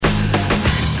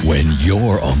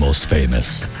You're almost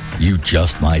famous. You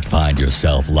just might find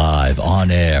yourself live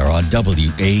on air on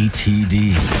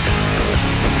WATD.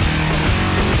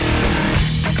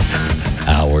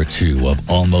 Hour 2 of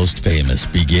Almost Famous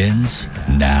begins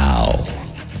now.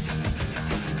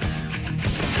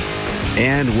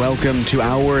 And welcome to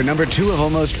hour number 2 of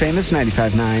Almost Famous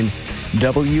 95.9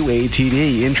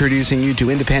 WATD, introducing you to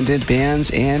independent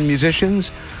bands and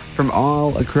musicians from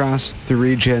all across the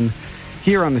region,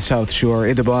 here on the South Shore,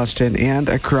 into Boston, and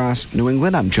across New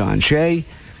England. I'm John Shea,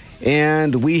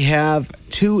 and we have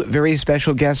 2 very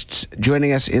special guests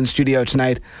joining us in studio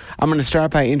tonight. I'm going to start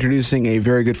by introducing a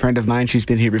very good friend of mine. She's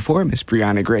been here before, Miss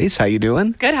Brianna Grace. How you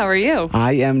doing? Good, how are you?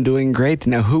 I am doing great.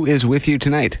 Now, who is with you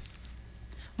tonight?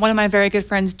 One of my very good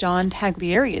friends, John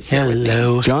Taglieri, is here with me.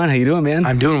 Hello. John, how you doing, man?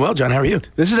 I'm doing well, John. How are you?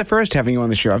 This is the first having you on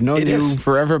the show. I've known you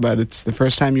forever, but it's the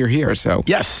first time you're here, so...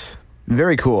 Yes.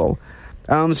 Very cool.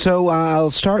 So I'll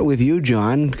start with you,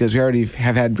 John, because we already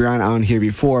have had Brianna on here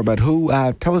before, but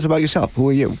tell us about yourself. Who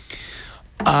are you?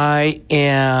 I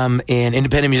am an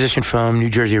independent musician from New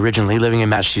Jersey originally, living in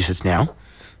Massachusetts now.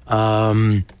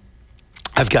 I've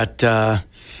got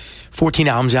 14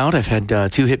 albums out. I've had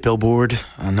 2 hit Billboard,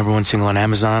 number 1 single on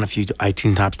Amazon, a few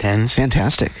iTunes Top 10s.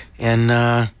 Fantastic. And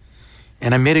I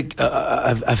made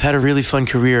I've had a really fun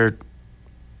career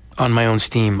on my own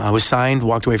steam. I was signed,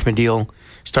 walked away from a deal,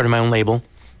 started my own label,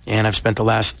 and I've spent the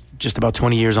last just about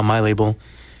 20 years on my label.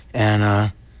 And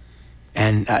I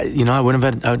wouldn't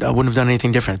have done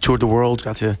anything different. I toured the world,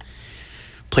 got to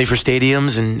play for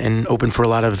stadiums and open for a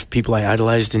lot of people I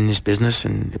idolized in this business,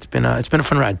 and it's been a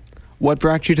fun ride. What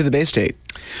brought you to the Bay State?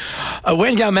 I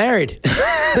went and got married.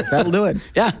 That'll do it.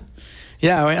 Yeah.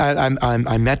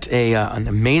 I met an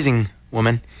amazing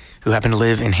woman who happened to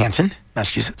live in Hanson,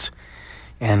 Massachusetts.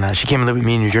 And she came and lived with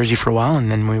me in New Jersey for a while,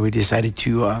 and then we decided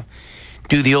to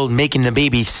do the old making the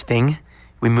babies thing.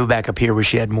 We moved back up here where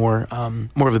she had more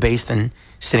of a base than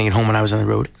sitting at home when I was on the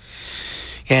road.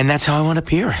 And that's how I wound up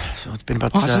here. So it's been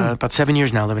about 7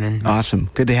 years now living in Mass. Awesome.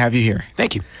 Good to have you here.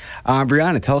 Thank you.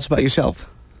 Brianna, tell us about yourself.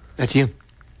 That's you.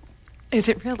 Is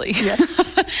it really? Yes.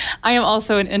 I am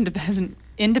also an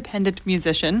independent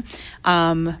musician,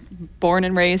 born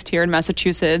and raised here in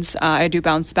Massachusetts. I do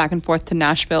bounce back and forth to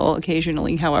Nashville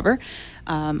occasionally, however.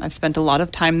 I've spent a lot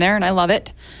of time there, and I love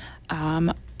it.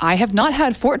 I have not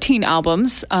had 14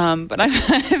 albums, but I've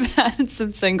had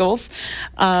some singles.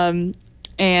 And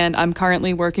I'm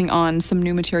currently working on some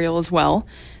new material as well.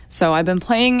 So I've been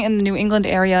playing in the New England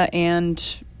area and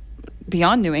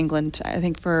beyond New England, I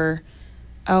think for,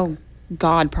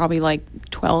 probably like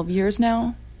 12 years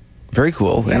now. Very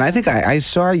cool. Yeah. And I think I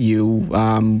saw you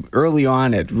early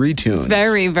on at Retunes.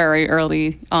 Very, very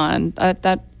early on.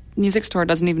 That music store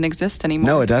doesn't even exist anymore.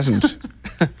 No, it doesn't.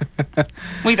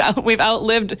 We've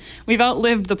outlived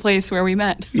the place where we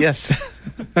met. Yes.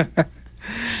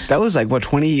 That was like,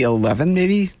 2011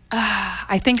 maybe?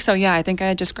 I think so, yeah. I think I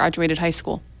had just graduated high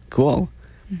school. Cool.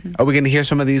 Mm-hmm. Are we going to hear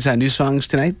some of these new songs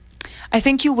tonight? I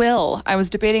think you will. I was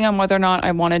debating on whether or not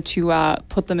I wanted to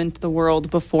put them into the world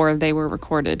before they were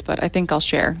recorded, but I think I'll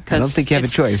share. I don't think you have a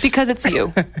choice. Because it's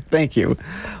you. Thank you.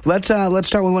 Let's start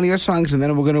with one of your songs, and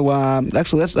then we're going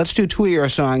to let's do 2 of your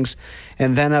songs,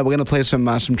 and then we're going to play some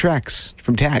tracks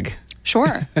from Tag.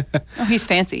 Sure. Oh, he's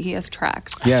fancy. He has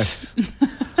tracks. Yes.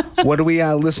 What are we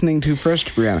listening to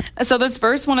first, Brianna? So this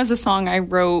first one is a song I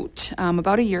wrote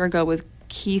about a year ago with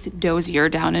Keith Dozier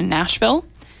down in Nashville.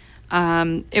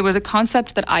 It was a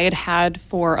concept that I had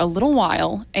for a little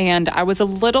while, and I was a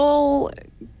little,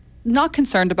 not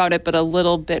concerned about it, but a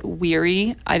little bit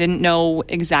weary. I didn't know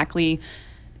exactly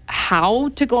how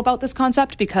to go about this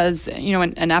concept because,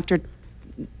 and after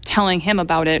telling him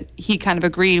about it, he kind of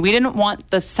agreed. We didn't want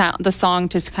the song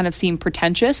to kind of seem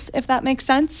pretentious, if that makes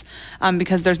sense,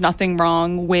 because there's nothing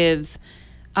wrong with,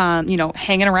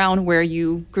 hanging around where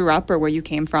you grew up or where you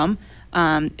came from.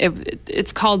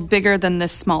 It's called Bigger Than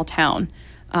This Small Town.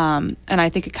 And I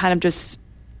think it kind of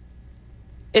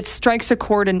it strikes a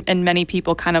chord in many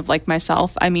people kind of like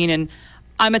myself. I mean, and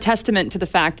I'm a testament to the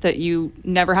fact that you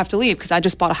never have to leave because I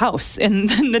just bought a house in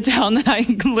the town that I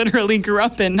literally grew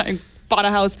up in. I bought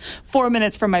a house 4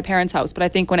 minutes from my parents' house. But I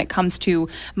think when it comes to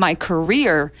my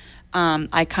career,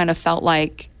 I kind of felt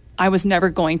like I was never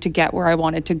going to get where I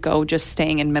wanted to go just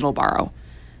staying in Middleborough,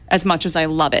 as much as I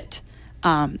love it.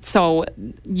 So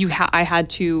I had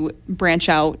to branch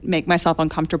out, make myself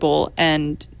uncomfortable,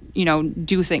 and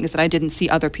do things that I didn't see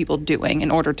other people doing in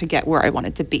order to get where I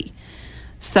wanted to be.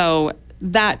 So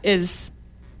that is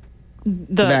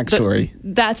the backstory.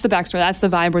 That's the backstory. That's the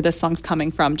vibe where this song's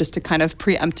coming from, just to kind of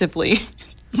preemptively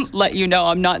let you know.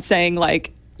 I'm not saying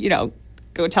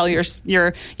go tell your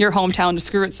hometown to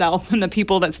screw itself and the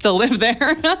people that still live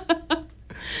there.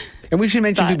 And we should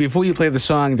mention, too, before you play the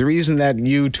song, the reason that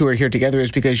you two are here together is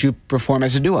because you perform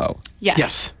as a duo.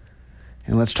 Yes.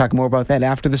 And let's talk more about that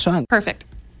after the song. Perfect.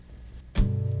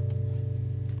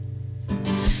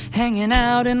 Hanging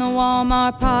out in the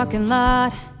Walmart parking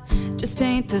lot just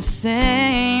ain't the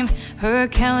same.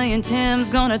 Heard Kelly and Tim's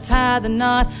gonna tie the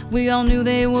knot. We all knew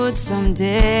they would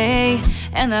someday.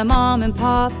 And that mom and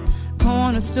pop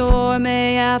corner store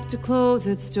may have to close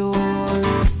its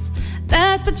doors.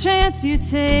 That's the chance you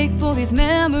take for these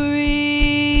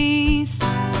memories.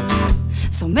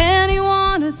 So many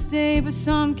wanna stay, but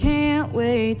some can't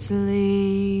wait to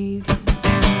leave.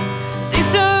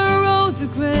 These dirt roads are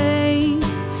great,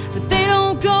 but they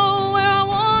don't go where I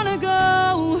wanna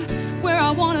go. Where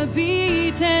I wanna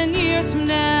be 10 years from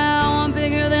now. I'm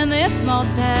bigger than this small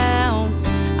town.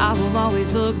 I will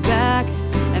always look back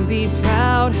and be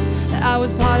proud that I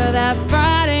was part of that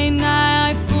Friday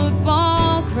night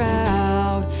football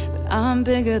crowd. But I'm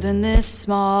bigger than this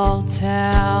small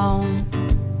town.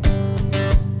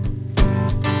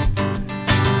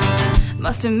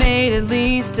 Must have made at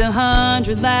least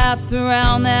 100 laps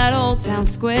around that old town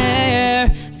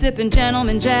square, sipping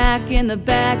Gentleman Jack in the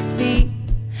back seat,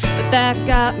 but that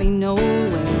got me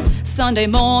nowhere. Sunday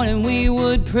morning we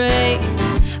would pray,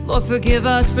 Lord forgive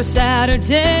us for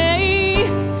Saturday.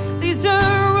 These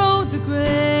dirt roads are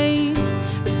great,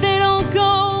 but they don't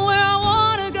go where I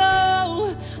wanna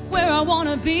go. Where I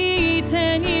wanna be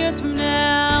 10 years from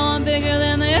now. I'm bigger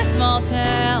than this small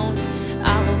town.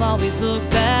 I will always look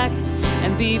back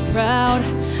and be proud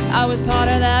I was part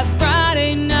of that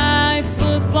Friday night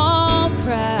football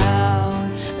crowd.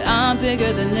 But I'm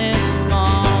bigger than this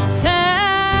small town.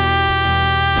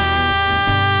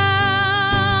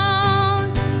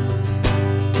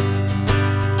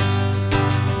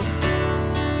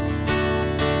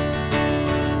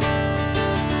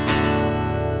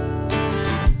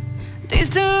 These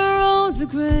dirt roads are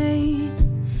great,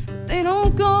 but they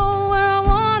don't go where I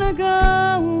wanna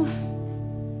go.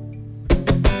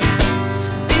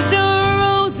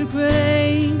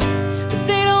 Great, but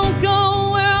they don't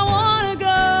go where I wanna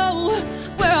go.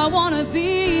 Where I wanna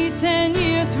be 10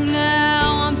 years from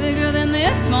now. I'm bigger than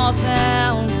this small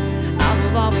town. I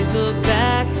will always look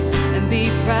back and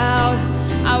be proud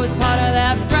I was part of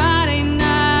that Friday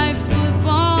night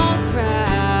football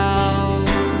crowd.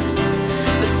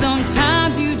 But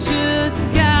sometimes you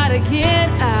just gotta get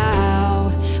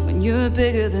out when you're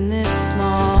bigger than this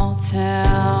small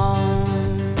town.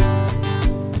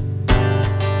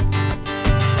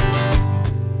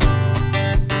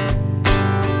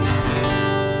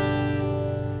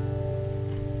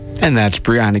 And that's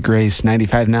Brianna Grace,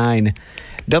 95.9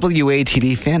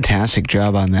 WATD. Fantastic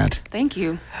job on that. Thank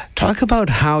you. Talk about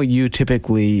how you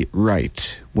typically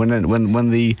write. When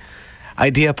the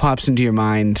idea pops into your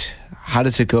mind, how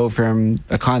does it go from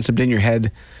a concept in your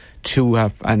head to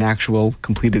an actual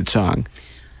completed song?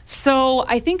 So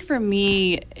I think for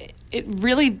me, it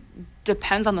really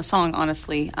depends on the song,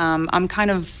 honestly. I'm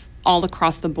kind of all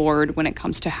across the board when it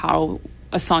comes to how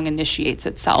a song initiates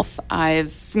itself.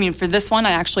 For this one,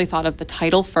 I actually thought of the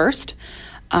title first,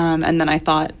 and then I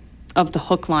thought of the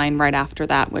hook line right after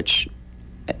that, which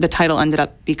the title ended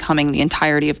up becoming the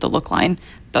entirety of the hook line.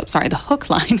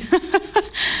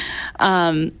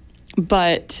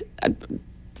 But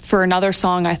for another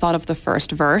song, I thought of the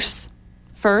first verse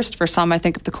first. For some, I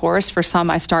think of the chorus. For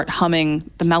some, I start humming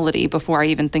the melody before I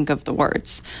even think of the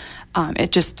words.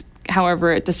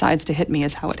 However it decides to hit me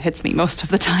is how it hits me most of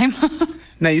the time.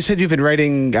 Now, you said you've been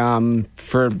writing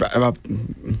for about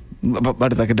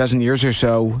like a dozen years or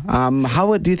so.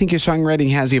 How do you think your songwriting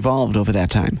has evolved over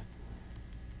that time?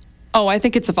 Oh, I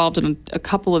think it's evolved in a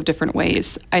couple of different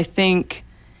ways. I think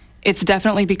it's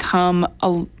definitely become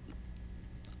a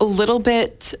little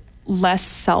bit less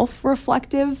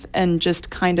self-reflective and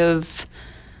just kind of,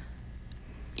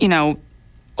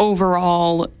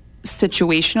 overall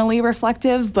situationally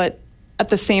reflective, but at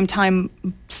the same time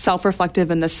self-reflective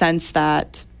in the sense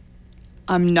that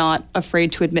I'm not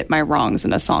afraid to admit my wrongs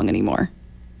in a song anymore.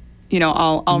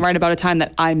 I'll write about a time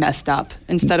that I messed up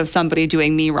instead of somebody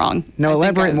doing me wrong. Now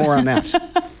elaborate more on that.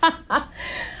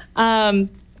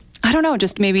 I don't know,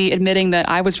 just maybe admitting that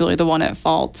I was really the one at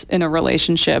fault in a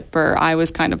relationship, or I was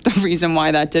kind of the reason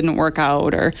why that didn't work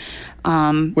out, or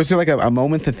was there like a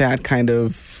moment that kind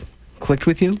of clicked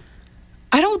with you?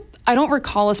 I don't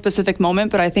recall a specific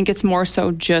moment, but I think it's more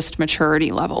so just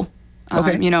maturity level.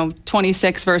 Okay.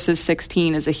 26 versus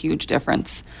 16 is a huge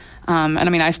difference.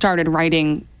 And I started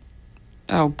writing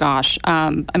Oh, gosh.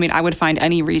 I mean, I would find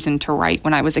any reason to write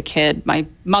when I was a kid. My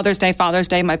Mother's Day, Father's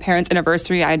Day, my parents'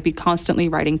 anniversary, I'd be constantly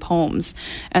writing poems.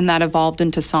 And that evolved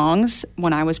into songs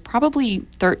when I was probably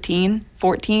 13,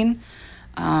 14.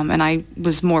 And I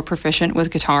was more proficient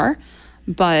with guitar.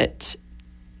 But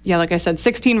yeah, like I said,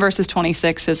 16 versus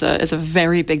 26 is a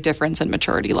very big difference in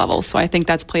maturity level. So I think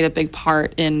that's played a big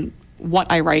part in what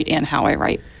I write and how I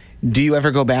write. Do you ever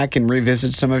go back and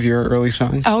revisit some of your early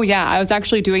songs? Oh, yeah. I was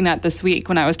actually doing that this week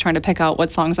when I was trying to pick out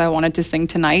what songs I wanted to sing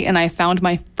tonight, and I found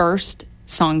my first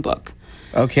songbook.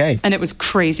 Okay. And it was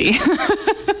crazy.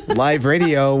 Live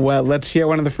radio. Well, let's hear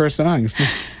one of the first songs.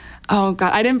 Oh,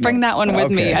 God. I didn't bring that one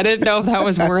with me. I didn't know if that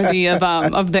was worthy of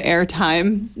the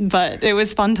airtime, but it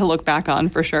was fun to look back on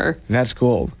for sure. That's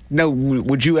cool. No,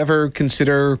 would you ever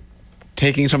consider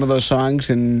taking some of those songs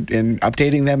and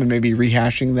updating them and maybe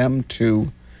rehashing them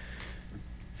to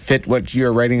fit what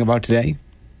you're writing about today?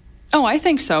 Oh, I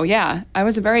think so, yeah. I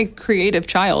was a very creative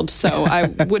child, so I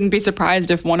wouldn't be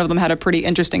surprised if one of them had a pretty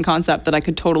interesting concept that I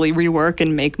could totally rework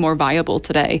and make more viable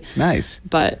today. Nice.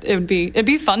 But it'd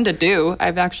be fun to do.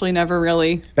 I've actually never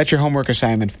really... That's your homework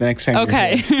assignment for the next time.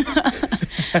 Okay.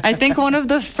 I think one of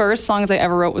the first songs I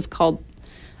ever wrote was called...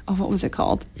 Oh, what was it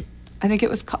called? I think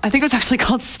it was actually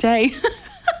called Stay.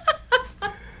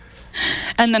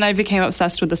 And then I became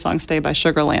obsessed with the song Stay by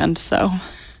Sugarland, so...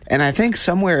 And I think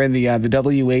somewhere in the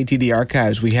WATD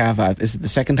archives we have, is it the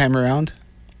second time around?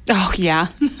 Oh, yeah.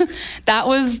 that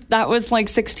was like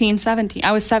 16, 17.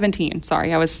 I was 17,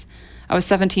 sorry. I was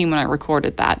 17 when I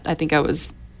recorded that. I think I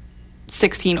was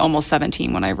 16, almost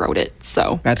 17 when I wrote it,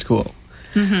 so. That's cool.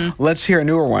 Mm-hmm. Let's hear a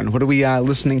newer one. What are we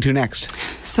listening to next?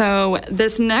 So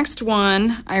this next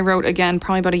one I wrote, again,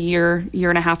 probably about a year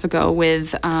and a half ago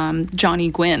with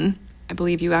Johnny Gwynn. I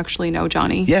believe you actually know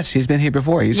Johnny. Yes, he's been here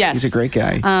before. He's a great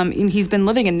guy. And he's been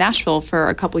living in Nashville for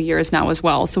a couple years now as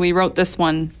well. So we wrote this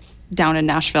one down in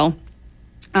Nashville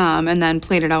and then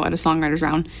played it out at a songwriter's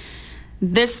round.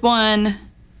 This one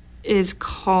is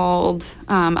called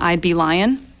I'd Be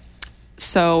Lying.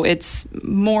 So it's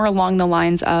more along the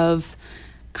lines of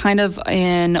kind of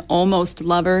an almost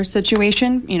lover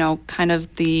situation, you know, kind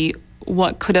of the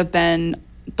what could have been,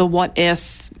 the what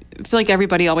if. I feel like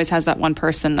everybody always has that one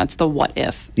person that's the what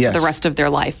if for the rest of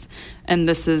their life. And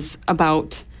this is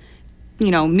about, you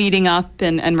know, meeting up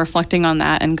and reflecting on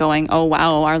that and going, oh,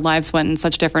 wow, our lives went in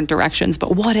such different directions.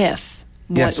 But what if?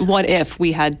 What if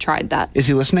we had tried that? Is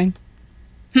he listening?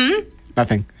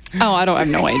 Nothing. Oh, I have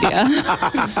no idea.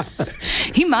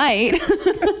 He might.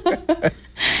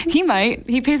 He might.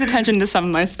 He pays attention to some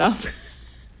of my stuff.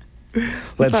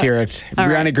 Let's hear it.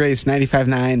 Brianna Grace,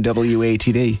 95.9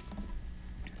 WATD.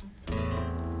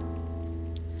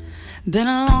 Been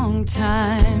a long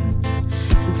time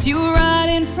since you were right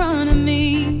in front of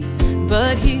me,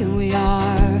 but here we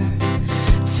are,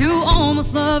 two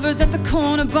almost lovers at the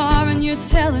corner bar, and you're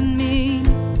telling me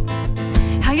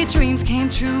how your dreams came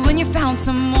true when you found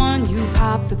someone. You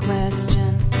popped the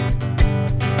question.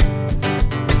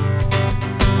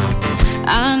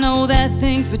 I know that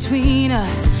things between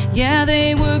us, yeah,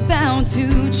 they were bound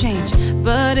to change,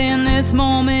 but in this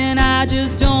moment I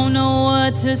just don't know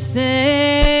what to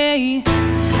say.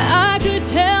 I could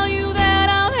tell you that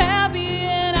I'm happy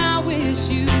and I wish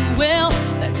you well,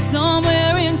 that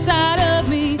somewhere inside of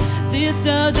me this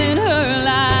doesn't hurt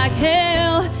like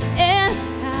hell, and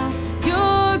how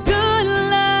your good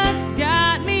looks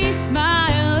got me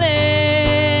smiling,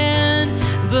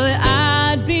 but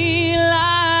I'd be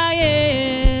lying.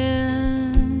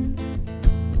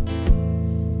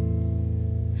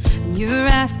 And you're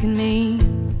asking me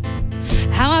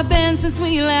how I've been since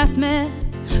we last met.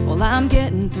 Well, I'm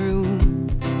getting through,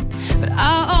 but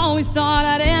I always thought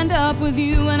I'd end up with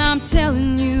you, and I'm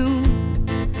telling you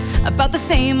about the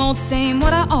same old same,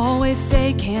 what I always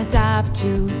say, can't dive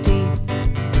too deep.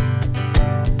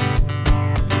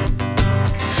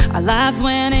 Our lives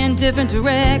went in different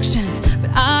directions, but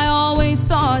I always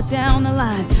thought down the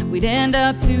line we'd end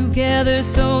up together,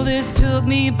 so this took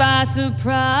me by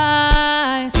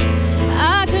surprise.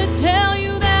 I could tell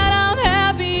you that I'm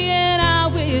happy and I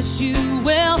wish you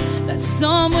well, that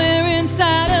somewhere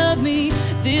inside of me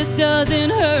this doesn't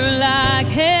hurt like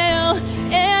hell,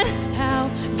 and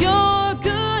how your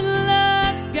good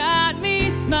looks got me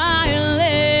smiling,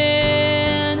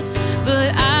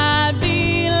 but I'd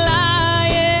be lying.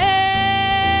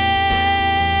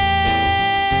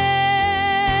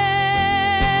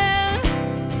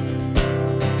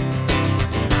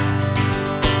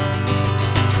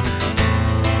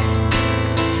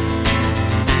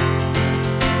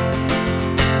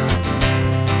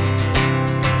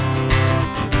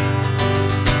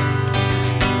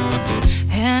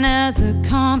 as the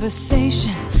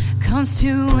conversation comes to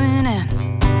an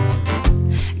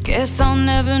end, guess I'll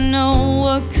never know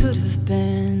what could have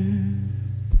been.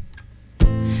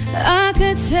 I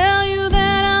could tell you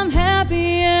that I'm happy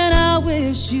and I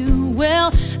wish you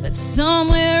well, but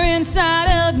somewhere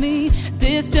inside of me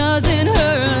this doesn't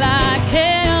hurt like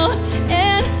hell.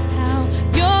 And how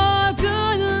your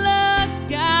good looks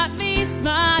got me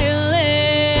smiling,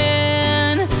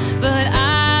 but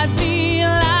I'd be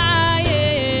lying.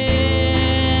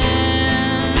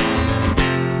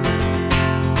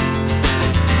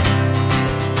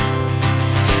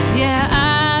 Yeah,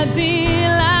 I'd be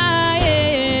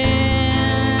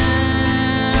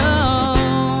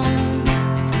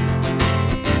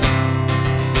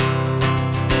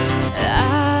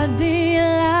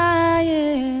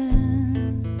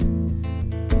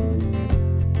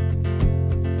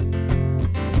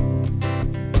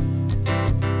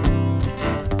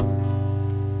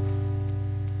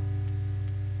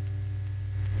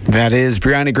That is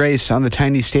Brianna Grace on the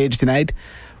tiny stage tonight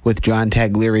with John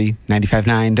Taglieri,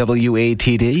 95.9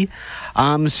 WATD.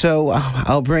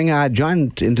 I'll bring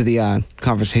John into the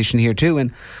conversation here too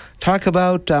and talk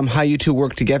about how you two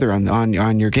work together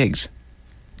on your gigs.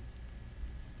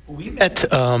 We met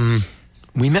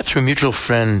through a mutual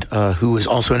friend who was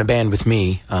also in a band with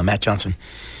me, Matt Johnson.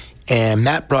 And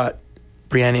Matt brought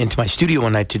Brianna into my studio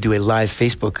one night to do a live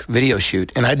Facebook video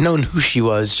shoot. And I'd known who she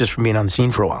was just from being on the scene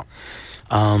for a while.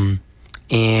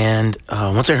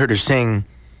 Once I heard her sing,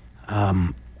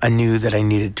 I knew that I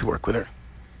needed to work with her.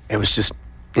 It was just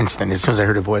instant as soon as I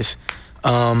heard her voice.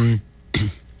 And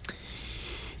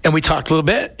we talked a little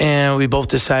bit, and we both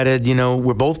decided,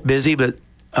 we're both busy, but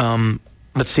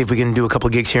let's see if we can do a couple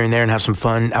of gigs here and there and have some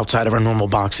fun outside of our normal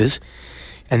boxes.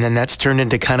 And then that's turned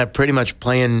into kind of pretty much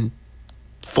playing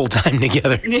full-time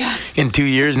together. Yeah. In 2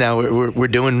 years now, we're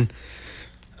doing...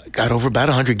 got over about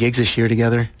 100 gigs this year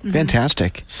together. Mm-hmm.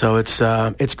 Fantastic. So it's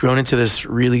grown into this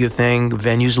really good thing.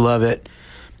 Venues love it.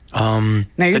 Now,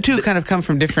 you two kind of come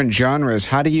from different genres.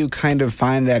 How do you kind of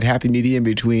find that happy medium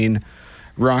between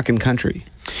rock and country?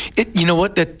 You know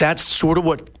what? That's sort of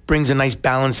what brings a nice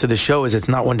balance to the show is it's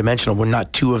not one-dimensional. We're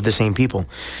not two of the same people.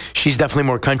 She's definitely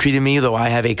more country than me, though I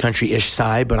have a country-ish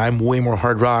side, but I'm way more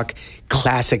hard rock,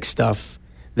 classic stuff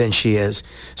than she is.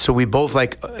 So we both no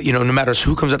matter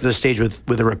who comes up to the stage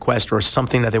with a request or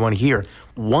something that they want to hear,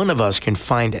 one of us can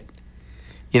find it.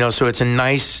 So it's a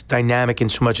nice dynamic in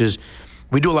so much as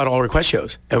we do a lot of all request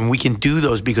shows, and we can do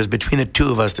those because between the two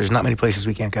of us, there's not many places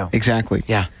we can't go. Exactly.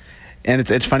 Yeah.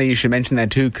 And it's funny you should mention that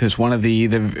too, because one of the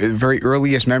very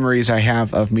earliest memories I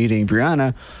have of meeting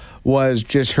Brianna was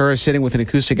just her sitting with an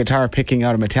acoustic guitar picking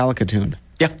out a Metallica tune.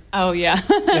 Yeah. Oh, yeah.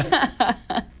 Yeah.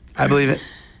 I believe it.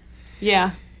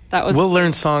 Yeah. We'll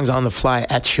learn songs on the fly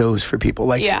at shows for people.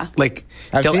 They'll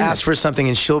ask for something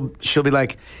and she'll be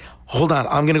like, hold on,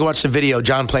 I'm going to go watch the video.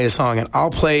 John, play a song. And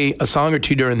I'll play a song or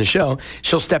two during the show.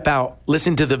 She'll step out,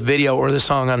 listen to the video or the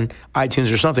song on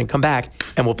iTunes or something, come back,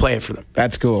 and we'll play it for them.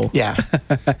 That's cool. Yeah.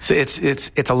 So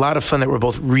it's a lot of fun that we're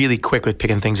both really quick with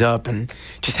picking things up and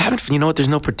just having fun. You know what? There's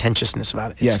no pretentiousness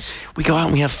about it. Yes. We go out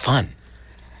and we have fun.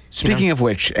 Speaking of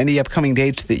which, any upcoming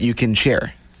dates that you can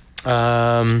share?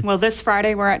 Well, this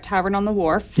Friday we're at Tavern on the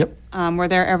Wharf. Yep. We're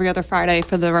there every other Friday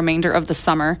for the remainder of the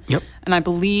summer. Yep. And I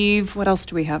believe, what else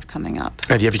do we have coming up?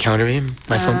 Do you have your calendar with you?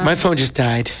 My phone just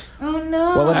died. Oh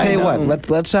no! Well, I'll tell you what.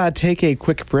 Let's take a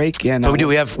quick break and. But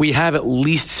we have at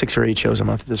least 6 or 8 shows a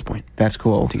month at this point. That's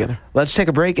cool. Together. Let's take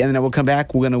a break and then we'll come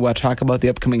back. We're going to talk about the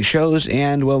upcoming shows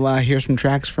and we'll hear some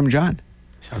tracks from John.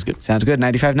 Sounds good. Sounds good.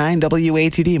 95.9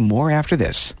 WATD. More after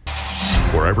this.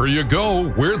 Wherever you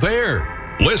go, we're there.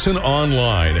 Listen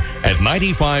online at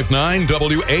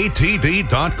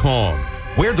 959watd.com.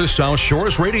 We're the South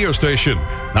Shore's radio station,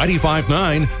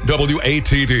 95.9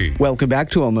 WATD. Welcome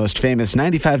back to Almost Famous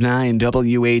 95.9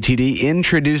 WATD,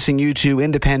 introducing you to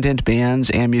independent bands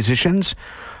and musicians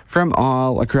from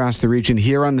all across the region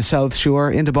here on the South Shore,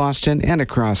 into Boston, and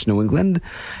across New England.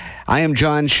 I am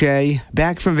John Shea,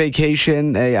 back from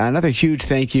vacation. Another huge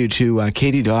thank you to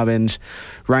Katie Dobbins,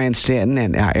 Ryan Stanton,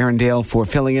 and Aaron Dale for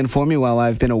filling in for me while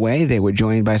I've been away. They were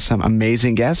joined by some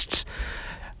amazing guests.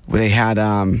 They had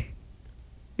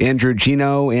Andrew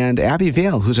Gino and Abby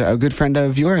Vale, who's a good friend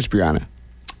of yours, Brianna.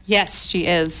 Yes, she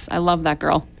is. I love that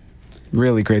girl.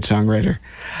 Really great songwriter.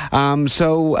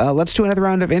 So let's do another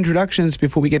round of introductions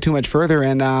before we get too much further.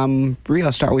 And Brie,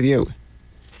 I'll start with you.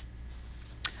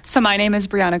 So my name is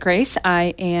Brianna Grace.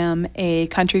 I am a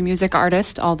country music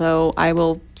artist, although I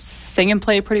will sing and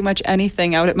play pretty much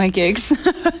anything out at my gigs.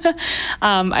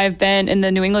 I've been in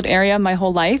the New England area my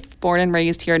whole life, born and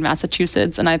raised here in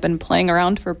Massachusetts, and I've been playing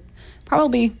around for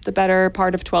probably the better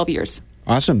part of 12 years.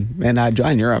 Awesome. And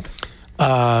John, you're up.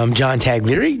 John Tag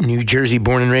Leary, New Jersey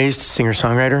born and raised,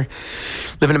 singer-songwriter.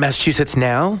 Living in Massachusetts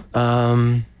now.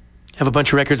 Have a bunch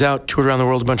of records out, toured around the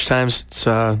world a bunch of times. It's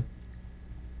had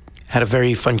a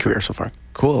very fun career so far.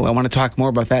 Cool. I want to talk more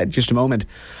about that in just a moment.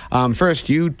 First,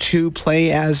 you two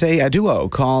play as a duo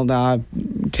called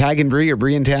Tag and Brie, or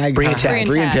Brie and Tag? Brie and Tag.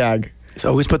 Brie and Tag. So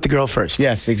always put the girl first.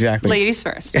 Yes, exactly. Ladies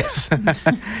first. Yes.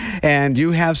 And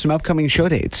you have some upcoming show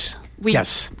dates.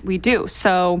 Yes. We do.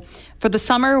 So for the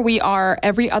summer, we are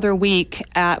every other week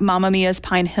at Mamma Mia's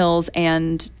Pine Hills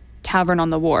and Tavern on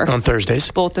the Wharf. On Thursdays.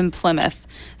 Both in Plymouth.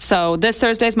 So this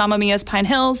Thursday is Mamma Mia's Pine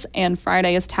Hills, and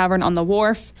Friday is Tavern on the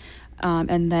Wharf.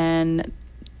 And then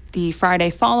the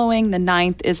Friday following, the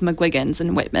 9th, is McGuigan's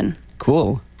in Whitman.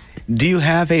 Cool. Do you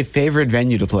have a favorite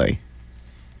venue to play?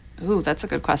 Ooh, that's a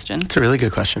good question. It's a really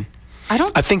good question.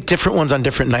 I think different ones on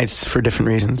different nights for different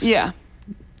reasons. Yeah.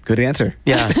 Good answer.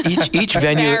 Yeah. Each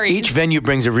venue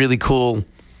brings a really cool.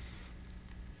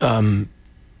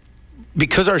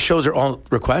 Because our shows are all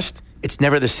request, it's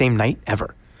never the same night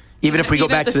ever. Even if we go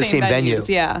back to the same venue. Venues,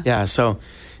 yeah. Yeah. So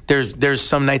there's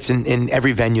some nights in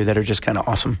every venue that are just kind of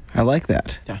awesome. I like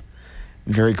that. Yeah.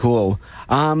 Very cool.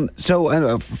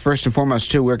 So first and foremost,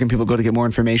 too, where can people go to get more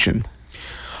information?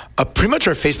 Pretty much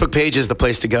our Facebook page is the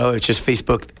place to go. It's just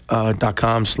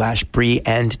facebook.com/Brie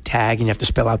and Tag, and you have to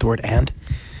spell out the word and.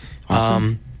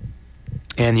 Awesome.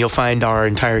 And you'll find our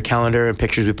entire calendar and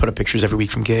pictures. We put up pictures every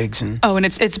week from gigs. And Oh, and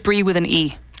it's Brie with an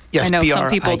E. Yes, I know some B-R-I-E.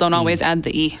 people don't always add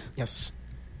the E. Yes.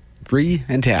 Brie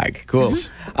and Tag. Cool.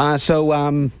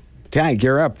 So, Tag,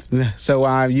 you're up.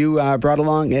 So you brought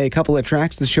along a couple of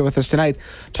tracks to share with us tonight.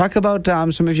 Talk about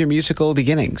some of your musical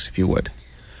beginnings, if you would.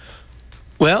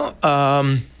 Well,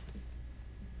 I'm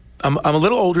a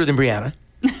little older than Brianna,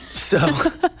 so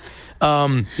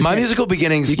my musical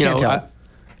beginnings,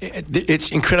 it's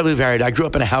incredibly varied. I grew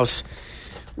up in a house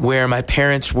where my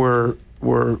parents were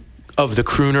of the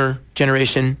crooner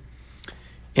generation,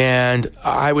 and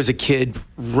I was a kid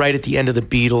right at the end of the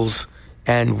Beatles,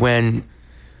 and when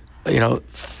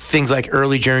things like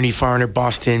Early Journey, Foreigner,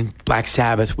 Boston, Black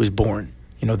Sabbath was born.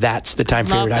 That's the time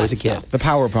period I was a kid. The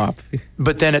power pop.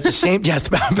 But then at the same, yes,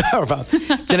 the power pop.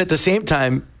 Then at the same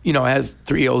time, I had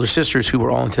 3 older sisters who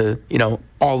were all into,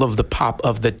 all of the pop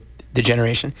of the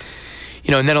generation.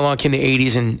 And then along came the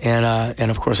 80s,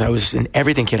 and of course I was an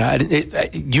everything kid.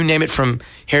 You name it, from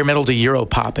hair metal to Euro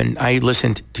pop, and I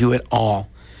listened to it all.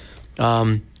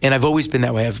 And I've always been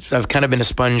that way. I've kind of been a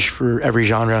sponge for every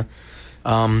genre.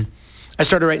 I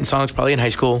started writing songs probably in high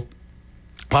school.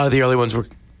 A lot of the early ones were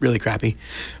really crappy.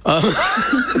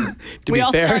 To be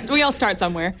fair, we all start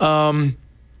somewhere. I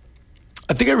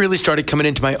think I really started coming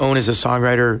into my own as a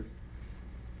songwriter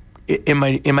in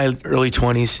my early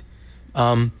 20s.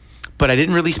 But I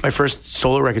didn't release my first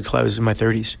solo record till I was in my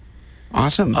 30s.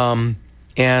 Awesome.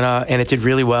 And it did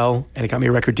really well, and it got me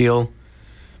a record deal.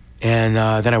 And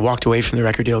then I walked away from the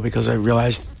record deal because I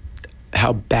realized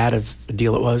how bad of a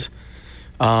deal it was.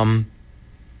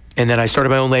 And then I started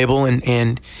my own label,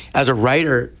 and as a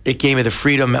writer, it gave me the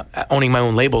freedom, owning my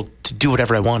own label, to do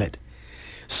whatever I wanted.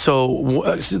 So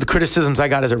the criticisms I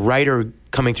got as a writer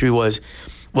coming through was,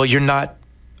 well, you're not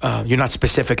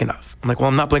specific enough. I'm like, well,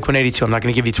 I'm not Blink-182. I'm not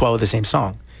going to give you 12 of the same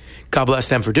song. God bless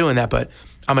them for doing that, but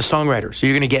I'm a songwriter, so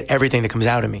you're going to get everything that comes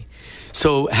out of me.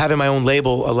 So having my own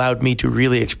label allowed me to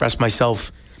really express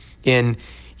myself in,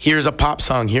 here's a pop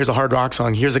song, here's a hard rock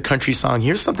song, here's a country song,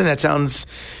 here's something that sounds,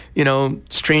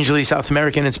 strangely South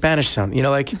American and Spanish sound.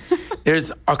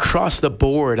 There's across the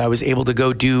board, I was able to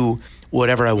go do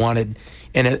whatever I wanted.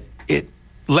 And it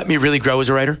let me really grow as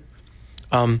a writer.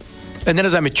 And then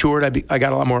as I matured, I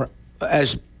got a lot more,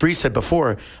 as Brie said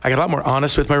before, I got a lot more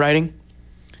honest with my writing.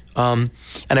 And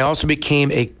I also became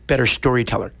a better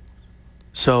storyteller.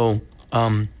 So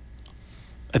I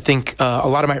think a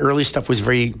lot of my early stuff was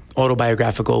very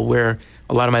autobiographical, where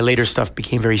a lot of my later stuff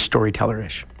became very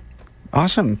storyteller-ish.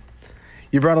 Awesome.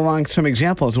 You brought along some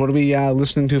examples. What are we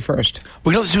listening to first?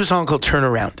 We're going to do a song called Turn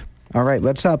Around. All right,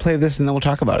 let's play this and then we'll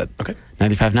talk about it. Okay.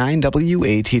 95.9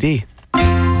 WATD.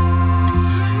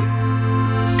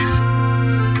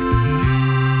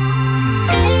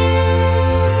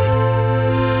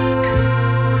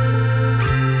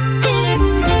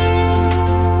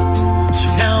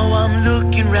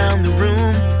 Around the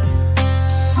room,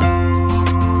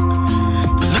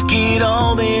 look at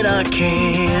all that I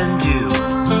can do.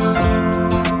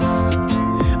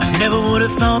 I never would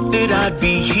have thought that I'd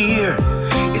be here.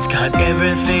 It's got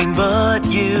everything but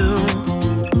you.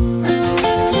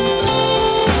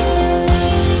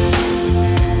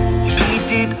 You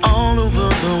painted all over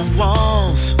the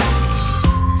walls,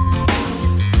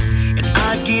 and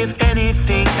I'd give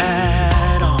anything I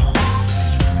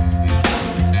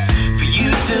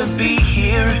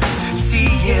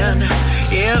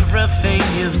everything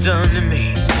you've done to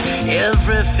me,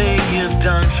 everything you've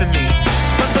done for me.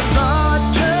 But the thought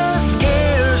just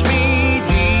scares me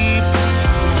deep.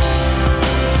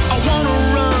 I wanna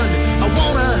run, I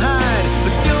wanna hide,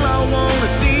 but still I wanna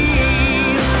see.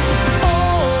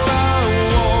 All I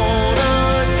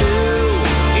wanna do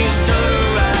is turn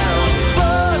around,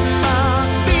 but my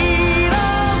feet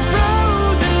are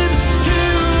frozen to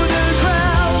the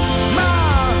ground. My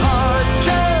heart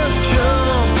just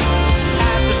jumped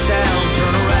at the sound.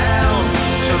 Turn around,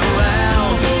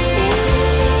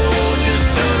 oh, just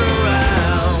turn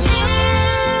around.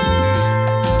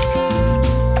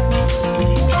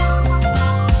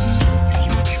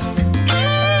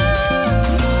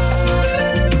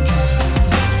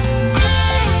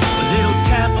 A little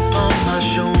tap upon my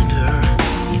shoulder,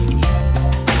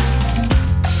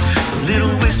 a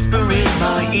little whisper in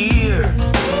my ear.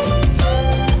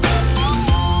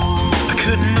 I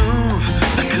couldn't move,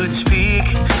 I couldn't speak,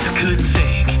 I couldn't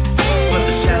think, but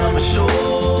the sound was so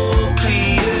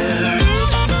clear.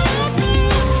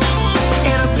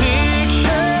 And a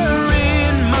picture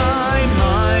in my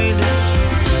mind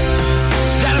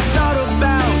that I thought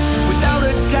about without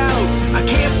a doubt. I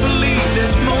can't believe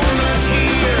this moment's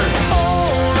here.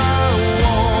 All I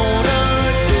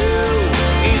wanna do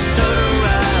is turn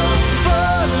around,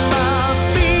 but my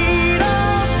feet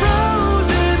are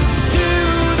frozen to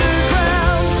the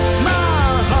ground. My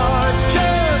heart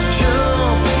just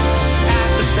jumped at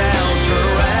the sound. Turn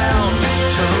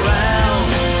around,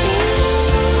 oh,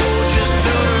 just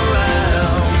turn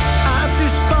around. I see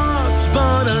sparks,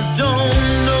 but I don't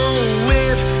know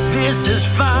if this is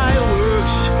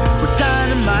fireworks or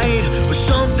dynamite or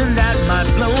something that might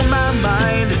blow my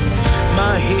mind.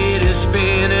 My head is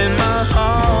spinning, my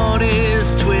heart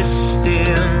is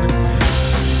twisting.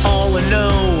 All I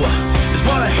know is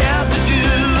what I have to do.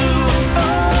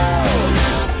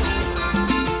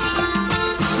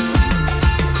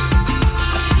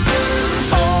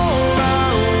 All I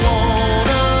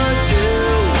wanna do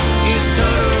is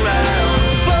turn around,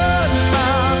 but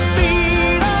my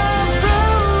feet are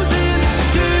frozen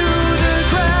to the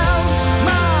ground.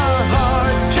 My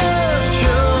heart just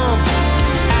jumped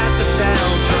at the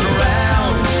sound. Turn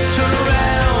around, turn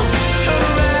around, turn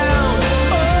around,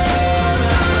 oh, turn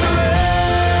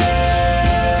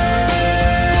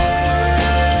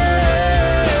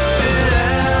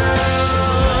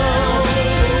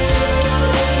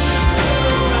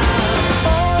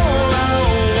All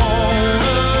I wanna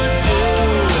do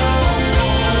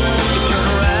is turn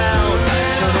around,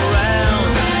 turn around,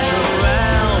 turn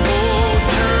around, oh,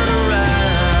 turn around.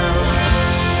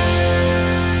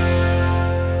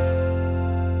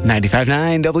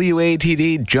 95.9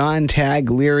 WATD, John Tag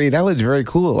Leary. That was very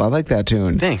cool. I like that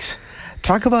tune. Thanks.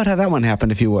 Talk about how that one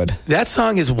happened, if you would. That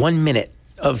song is 1 minute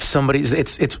of somebody's.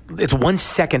 It's 1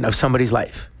 second of somebody's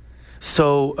life.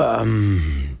 So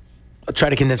I'll try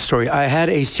to condense the story. I had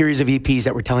a series of EPs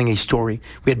that were telling a story.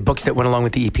 We had books that went along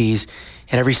with the EPs,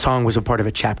 and every song was a part of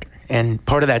a chapter. And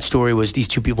part of that story was these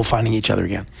two people finding each other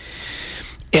again.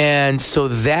 And so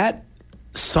that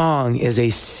song is a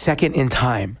second in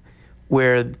time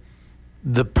where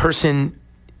the person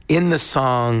in the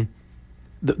song,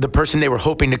 the person they were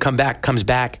hoping to come back comes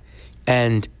back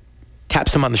and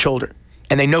taps them on the shoulder.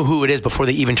 And they know who it is before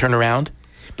they even turn around.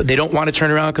 But they don't want to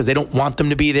turn around because they don't want them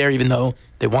to be there, even though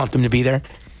they want them to be there.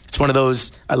 It's one of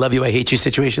those I love you, I hate you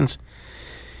situations.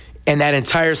 And that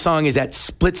entire song is that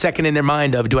split second in their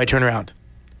mind of, do I turn around?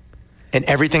 And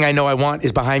everything I know I want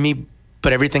is behind me,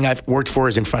 but everything I've worked for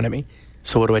is in front of me.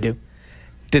 So what do I do?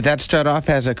 Did that start off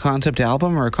as a concept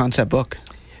album or a concept book?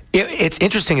 It's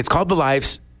interesting. It's called The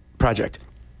Lives Project.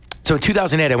 So in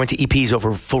 2008, I went to EPs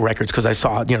over full records because I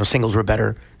saw, singles were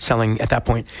better selling at that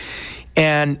point.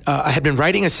 And I had been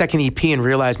writing a second EP and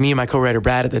realized, me and my co-writer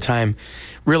Brad at the time,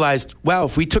 realized, wow,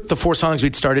 if we took the 4 songs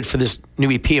we'd started for this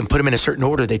new EP and put them in a certain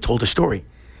order, they told a story.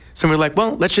 So we were like,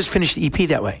 well, let's just finish the EP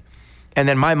that way. And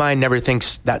then my mind never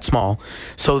thinks that small.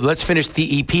 So let's finish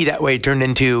the EP that way. It turned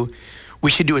into,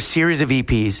 we should do a series of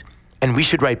EPs and we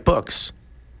should write books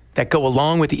that go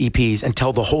along with the EPs and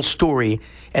tell the whole story.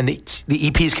 And the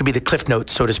EPs could be the cliff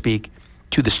notes, so to speak,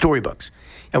 to the storybooks.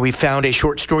 And we found a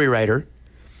short story writer.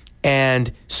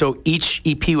 And so each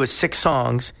EP was 6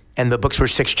 songs and the books were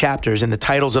 6 chapters, and the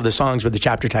titles of the songs were the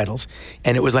chapter titles.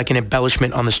 And it was like an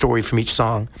embellishment on the story from each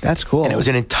song. That's cool. And it was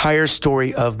an entire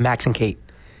story of Max and Kate,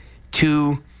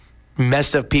 2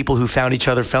 messed up people who found each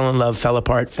other, fell in love, fell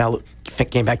apart,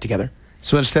 came back together.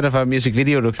 So instead of a music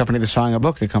video to accompany the song, a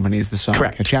book accompanies the song.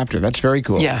 Correct. A chapter. That's very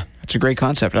cool. Yeah. That's a great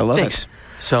concept. I love Thanks. it.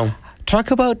 So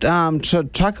talk about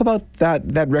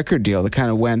that record deal that kind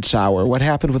of went sour. What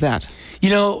happened with that?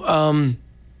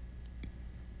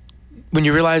 when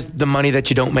you realize the money that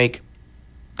you don't make,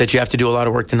 that you have to do a lot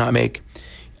of work to not make.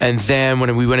 And then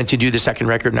when we went in to do the second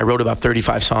record, and I wrote about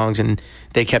 35 songs, and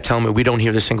they kept telling me, we don't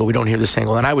hear the single, we don't hear the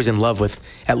single. And I was in love with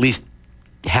at least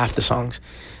half the songs.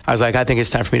 I was like, I think it's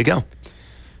time for me to go.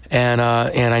 And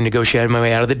I negotiated my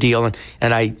way out of the deal,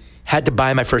 and I had to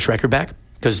buy my first record back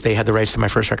because they had the rights to my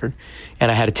first record. And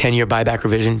I had a 10-year buyback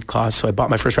revision clause, so I bought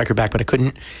my first record back, but I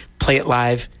couldn't play it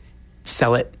live,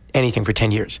 sell it, anything for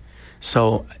 10 years.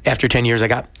 So after 10 years, I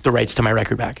got the rights to my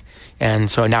record back. And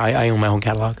so now I own my own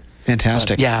catalog.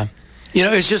 Fantastic. Yeah. You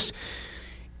know, it's just,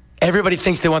 everybody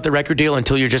thinks they want the record deal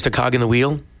until you're just a cog in the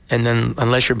wheel. And then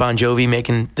unless you're Bon Jovi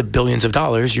making the billions of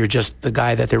dollars, you're just the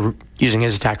guy that they're using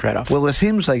as a tax write-off. Well, it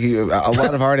seems like a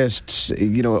lot of artists,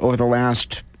 over the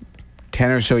last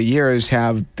 10 or so years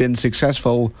have been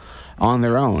successful on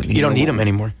their own. You don't need them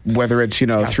anymore. Whether it's,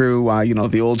 through,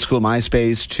 the old school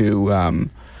MySpace to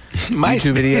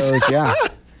YouTube videos. Yeah.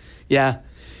 Yeah.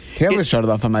 Taylor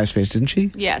started off on MySpace, didn't she?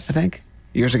 Yes. I think.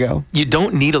 Years ago. You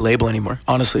don't need a label anymore,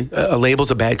 honestly. A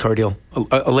label's a bad car deal.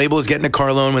 A label is getting a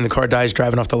car loan when the car dies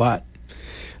driving off the lot.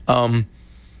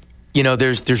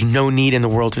 There's no need in the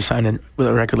world to sign in with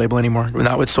a record label anymore.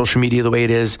 Not with social media the way it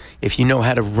is. If you know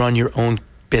how to run your own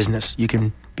business, you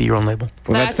can be your own label.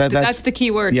 Well, that's the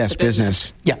key word. Yes,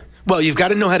 business. Yeah. Well, you've got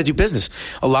to know how to do business.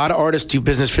 A lot of artists do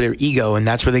business for their ego, and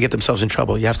that's where they get themselves in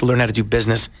trouble. You have to learn how to do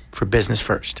business for business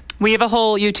first. We have a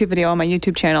whole YouTube video on my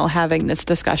YouTube channel having this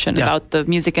discussion about the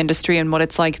music industry and what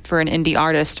it's like for an indie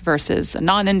artist versus a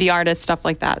non-indie artist, stuff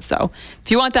like that. So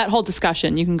if you want that whole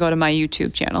discussion, you can go to my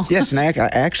YouTube channel. Yes, and I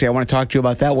want to talk to you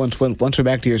about that once we're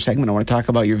back to your segment. I want to talk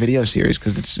about your video series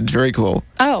because it's very cool.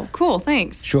 Oh, cool.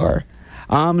 Thanks. Sure.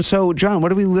 So, John,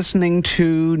 what are we listening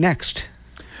to next?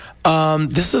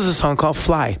 This is a song called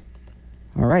Fly.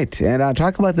 All right. And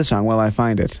talk about the song while I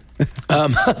find it.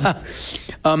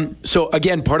 So,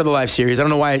 again, part of the live series. I don't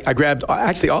know why I grabbed...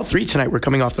 Actually, all three tonight were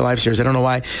coming off the live series. I don't know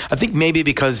why. I think maybe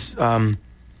because they're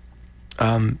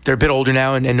a bit older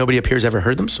now and nobody up here has ever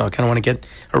heard them. So I kind of want to get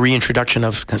a reintroduction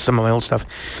of some of my old stuff.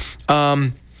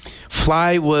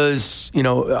 Fly was,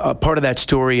 a part of that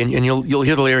story. And you'll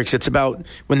hear the lyrics. It's about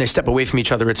when they step away from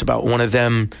each other. It's about one of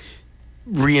them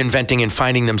reinventing and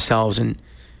finding themselves and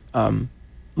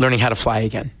learning how to fly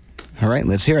again. All right,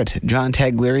 let's hear it. John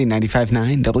Taglieri,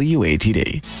 95.9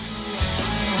 WATD.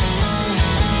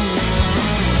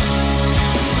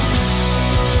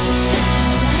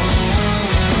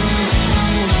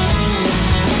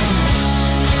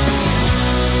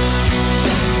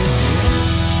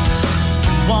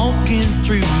 Walking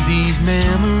through these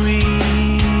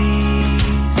memories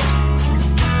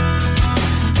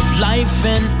of life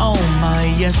and all my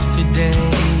yesterdays.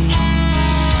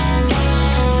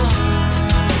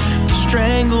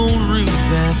 Strangled route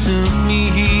that took me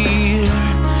here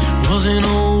wasn't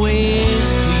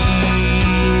always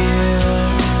clear.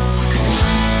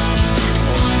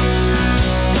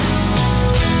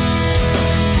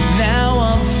 Now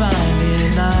I'm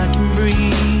finding I can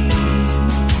breathe,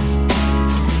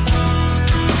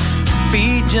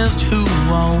 be just who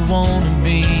I wanna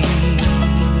be.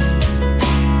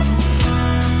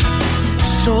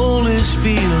 Soul is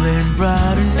feeling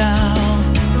brighter now,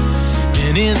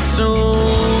 and it's so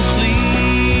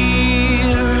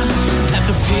clear that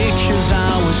the pictures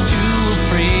I was too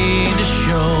afraid to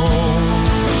show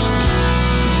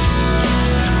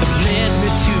have led me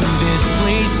to this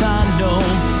place I know,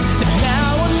 and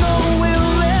now I know will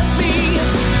let me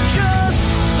just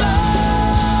fly.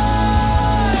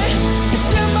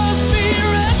 Set my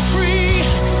spirit free,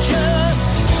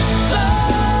 just fly.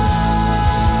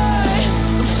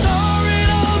 I'm soaring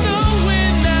on the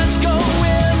wind that's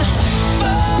going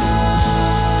by,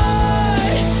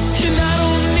 and I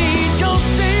don't need your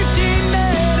safety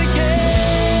net again.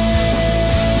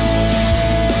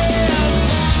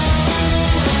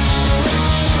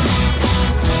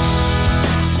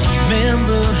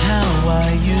 Remember how I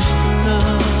used to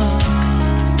look,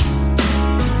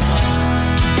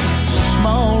 so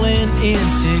small and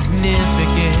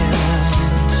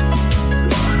insignificant,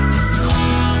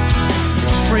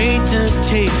 afraid to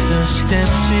take the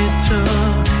steps it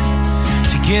took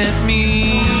to get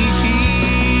me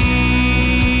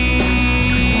here.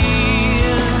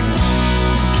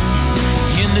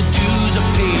 In the dues I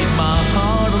paid my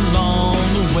heart along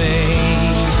the way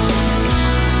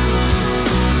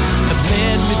have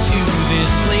led me to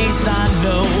this place I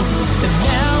know, and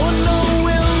now I know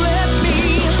will let me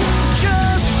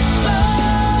just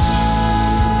fly.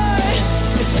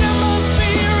 It set my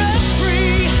spirit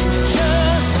free,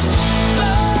 just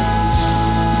fly.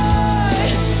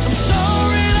 I'm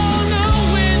soaring on the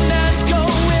wind that's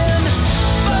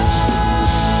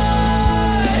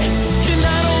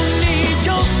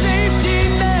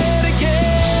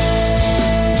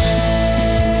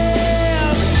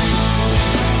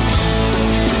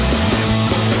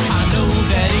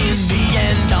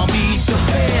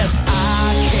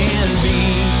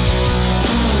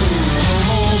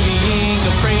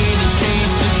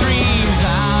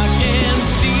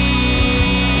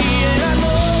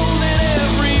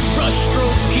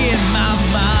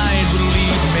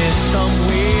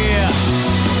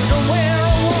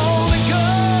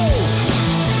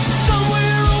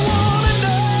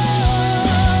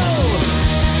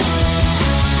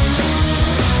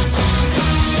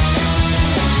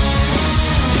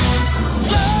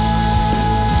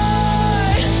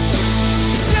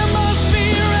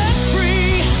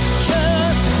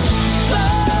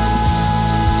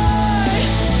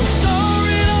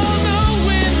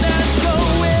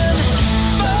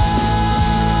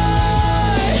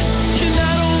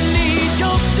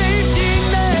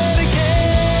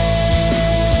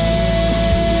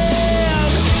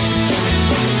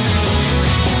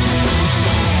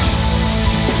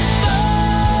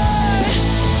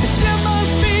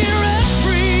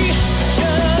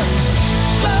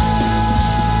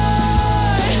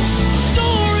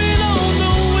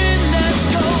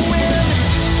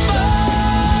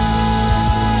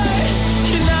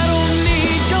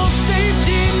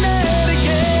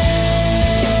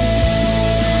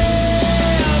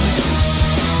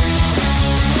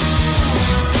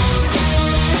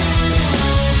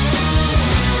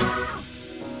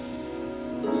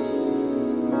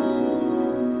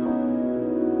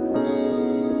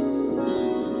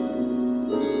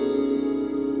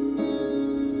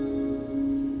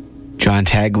John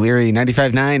Taglieri,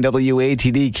 95.9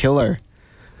 WATD Killer.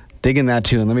 Digging that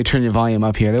tune. Let me turn your volume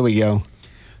up here. There we go.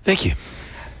 Thank you.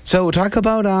 So talk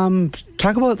about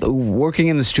working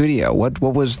in the studio. What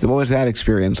was that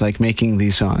experience like, making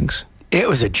these songs? It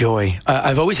was a joy.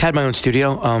 I've always had my own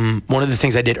studio. One of the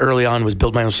things I did early on was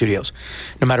build my own studios,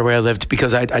 no matter where I lived,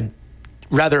 because I'd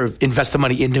rather invest the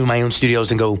money into my own studios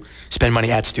than go spend money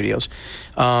at studios.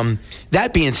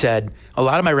 That being said, a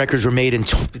lot of my records were made in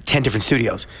 10 different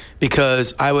studios,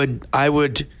 because I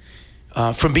would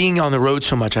from being on the road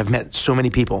so much, I've met so many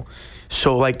people.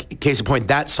 So, like, case in point,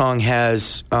 that song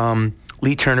has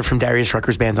Lee Turner from Darius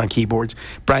Rucker's bands on keyboards,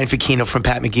 Brian Ficino from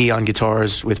Pat McGee on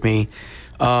guitars with me.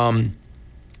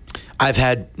 I've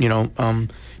had,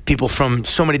 people from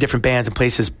so many different bands and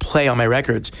places play on my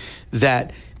records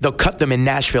that they'll cut them in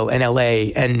Nashville and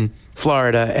LA and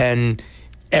Florida and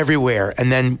everywhere.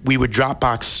 And then we would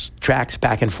Dropbox tracks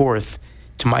back and forth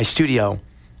to my studio,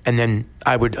 and then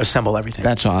I would assemble everything.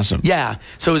 That's awesome. Yeah.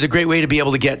 So it was a great way to be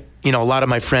able to get, a lot of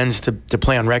my friends to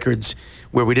play on records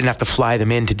where we didn't have to fly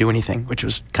them in to do anything, which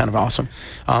was kind of awesome.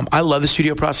 I love the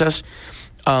studio process.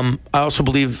 I also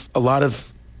believe a lot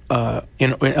of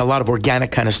in a lot of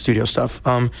organic kind of studio stuff.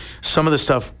 Some of the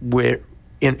stuff where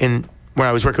when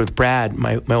I was working with Brad,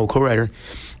 my old co-writer,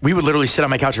 we would literally sit on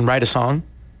my couch and write a song,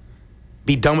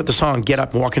 be done with the song, get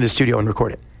up and walk into the studio and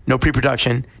record it. No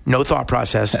pre-production, no thought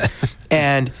process,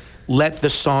 and let the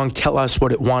song tell us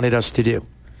what it wanted us to do.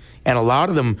 And a lot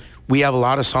of them, we have a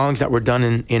lot of songs that were done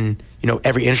in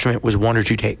every instrument was 1 or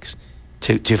 2 takes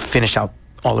to finish out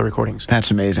all the recordings. That's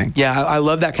amazing. Yeah, I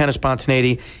love that kind of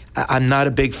spontaneity. I'm not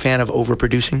a big fan of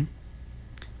overproducing,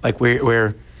 like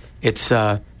where it's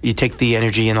you take the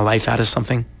energy and the life out of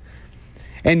something.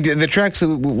 And the tracks that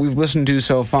we've listened to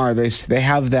so far, they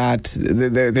have that.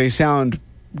 They sound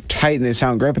tight and they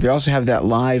sound great, but they also have that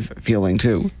live feeling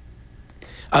too.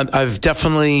 I've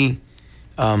definitely.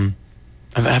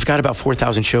 I've got about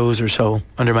 4,000 shows or so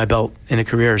under my belt in a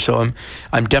career, so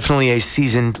I'm definitely a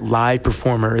seasoned live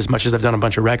performer as much as I've done a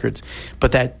bunch of records.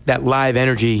 But that live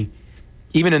energy,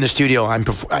 even in the studio,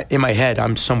 in my head,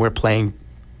 I'm somewhere playing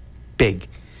big.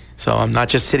 So I'm not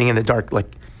just sitting in the dark,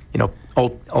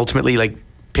 ultimately like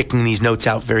picking these notes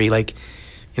out very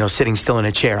sitting still in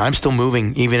a chair. I'm still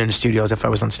moving even in the studio as if I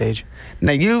was on stage.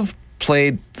 Now you've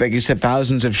played, like you said,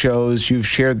 thousands of shows. You've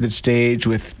shared the stage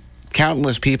with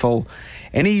countless people.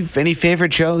 Any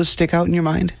favorite shows stick out in your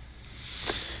mind?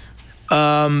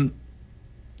 The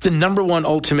number one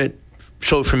ultimate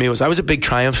show for me was, I was a big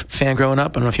Triumph fan growing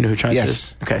up. I don't know if you know who Triumph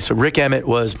is. Okay, so Rick Emmett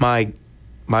was my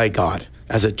god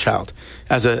as a child,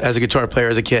 as a guitar player,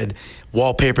 as a kid.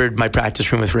 Wallpapered my practice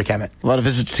room with Rick Emmett. A lot of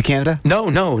visits to Canada?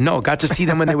 No. Got to see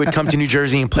them when they would come to New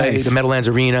Jersey and play the Meadowlands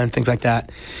Arena and things like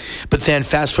that. But then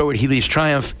fast forward, he leaves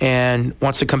Triumph and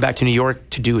wants to come back to New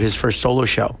York to do his first solo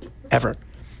show ever.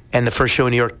 And the first show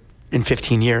in New York in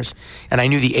 15 years. And I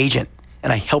knew the agent,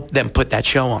 and I helped them put that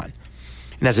show on.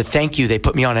 And as a thank you, they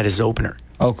put me on at his opener.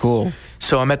 Oh, cool.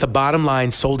 So I'm at the bottom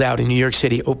line, sold out in New York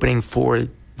City, opening for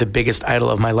the biggest idol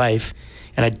of my life.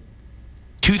 And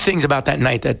 2 things about that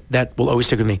night that will always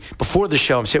stick with me. Before the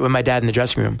show, I'm sitting with my dad in the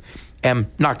dressing room, and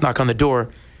knock on the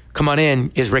door. Come on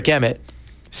in, is Rick Emmett.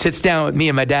 Sits down with me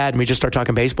and my dad, and we just start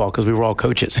talking baseball because we were all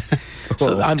coaches. Cool.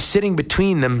 So I'm sitting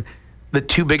between them, the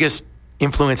 2 biggest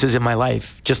influences in my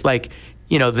life. Just like,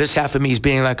 this half of me is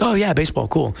being like, oh yeah, baseball,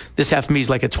 cool. This half of me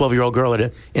is like a 12-year-old girl at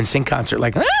an NSYNC concert,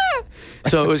 like, ah!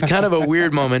 So it was kind of a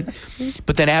weird moment.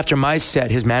 But then after my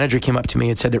set, his manager came up to me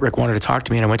and said that Rick wanted to talk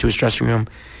to me, and I went to his dressing room,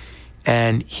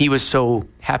 and he was so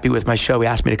happy with my show, he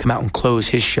asked me to come out and close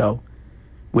his show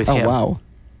with him. Oh, wow.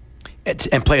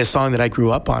 And play a song that I grew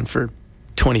up on for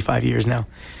 25 years now.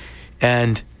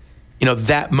 And,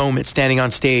 that moment, standing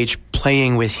on stage,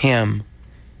 playing with him,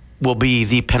 will be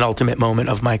the penultimate moment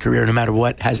of my career, no matter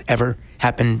what has ever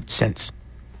happened since.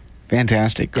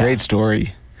 Fantastic. Great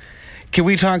story. Can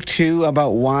we talk, too,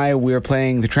 about why we're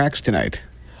playing the tracks tonight?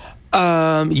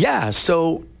 Yeah.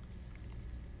 So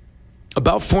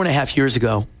about 4.5 years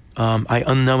ago, I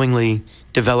unknowingly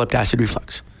developed acid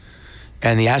reflux.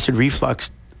 And the acid reflux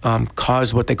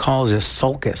caused what they call as a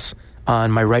sulcus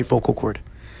on my right vocal cord.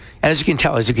 And as you can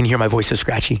tell, as you can hear, my voice is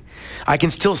scratchy. I can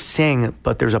still sing,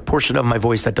 but there's a portion of my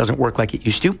voice that doesn't work like it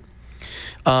used to.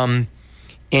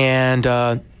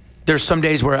 There's some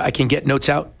days where I can get notes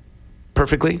out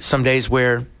perfectly. Some days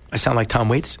where I sound like Tom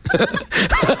Waits.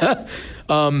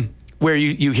 Where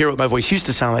you hear what my voice used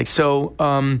to sound like. So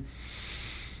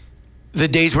the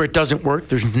days where it doesn't work,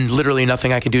 there's literally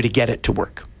nothing I can do to get it to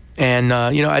work. And,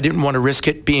 I didn't want to risk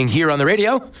it being here on the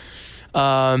radio.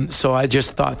 So I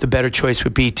just thought the better choice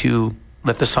would be to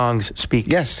let the songs speak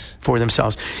Yes. for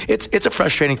themselves. It's a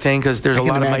frustrating thing because there's a can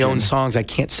lot of my imagine. own songs I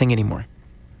can't sing anymore.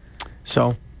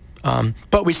 So,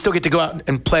 but we still get to go out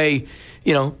and play,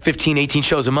 15, 18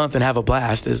 shows a month and have a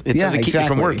blast. It doesn't keep me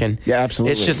from working. Yeah,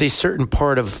 absolutely. It's just a certain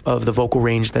part of the vocal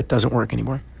range that doesn't work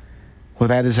anymore. Well,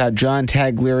 that is John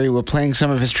Taglieri. We're playing some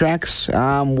of his tracks.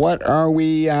 What are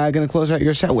we going to close out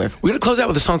your set with? We're going to close out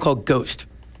with a song called Ghost.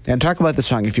 And talk about the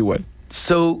song, if you would.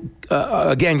 So,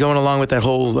 again, going along with that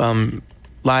whole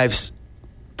Lives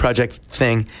project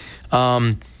thing,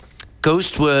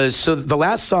 Ghost was... So the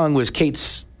last song was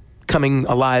Kate's coming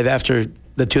alive after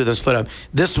the two of them split up.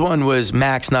 This one was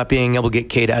Max not being able to get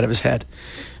Kate out of his head.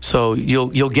 So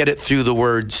you'll get it through the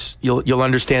words. You'll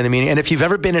understand the meaning. And if you've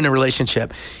ever been in a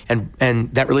relationship and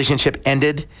that relationship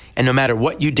ended, and no matter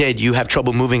what you did, you have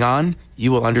trouble moving on,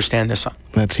 you will understand this song.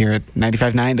 Let's hear it.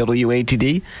 95.9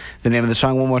 WATD. The name of the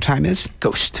song one more time is?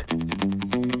 Ghost.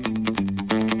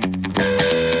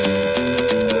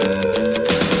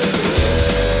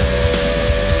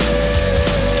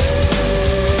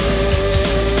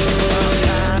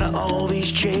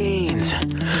 Chains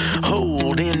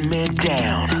holding me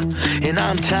down, and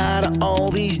I'm tired of all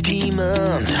these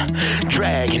demons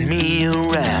dragging me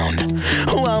around.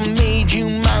 Oh, I made you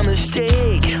my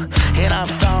mistake, and I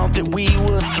thought that we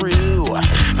were through,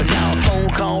 but now a phone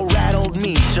call rattled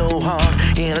me so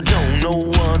hard, and I don't know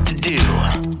what to do.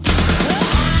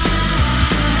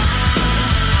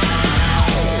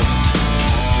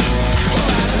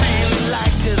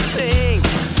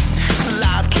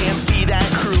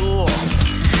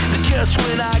 Just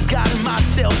when I got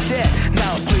myself set,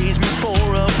 now it plays me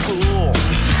for a fool.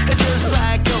 Just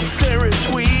like a Ferris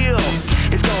wheel,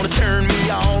 it's gonna turn